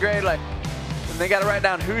first, second grade. Like, and they got to write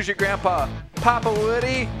down who's your grandpa. Papa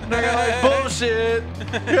Woody. And they're like, bullshit.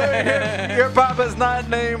 Your papa's not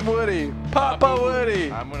named Woody. Papa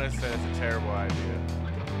Woody. I'm gonna say it's a terrible idea.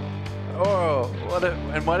 Oh, what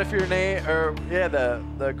if your name or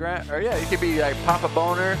the grand or you could be like Papa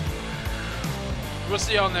Boner, We'll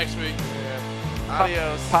see y'all next week.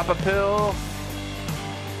 Adios. Papa Pill.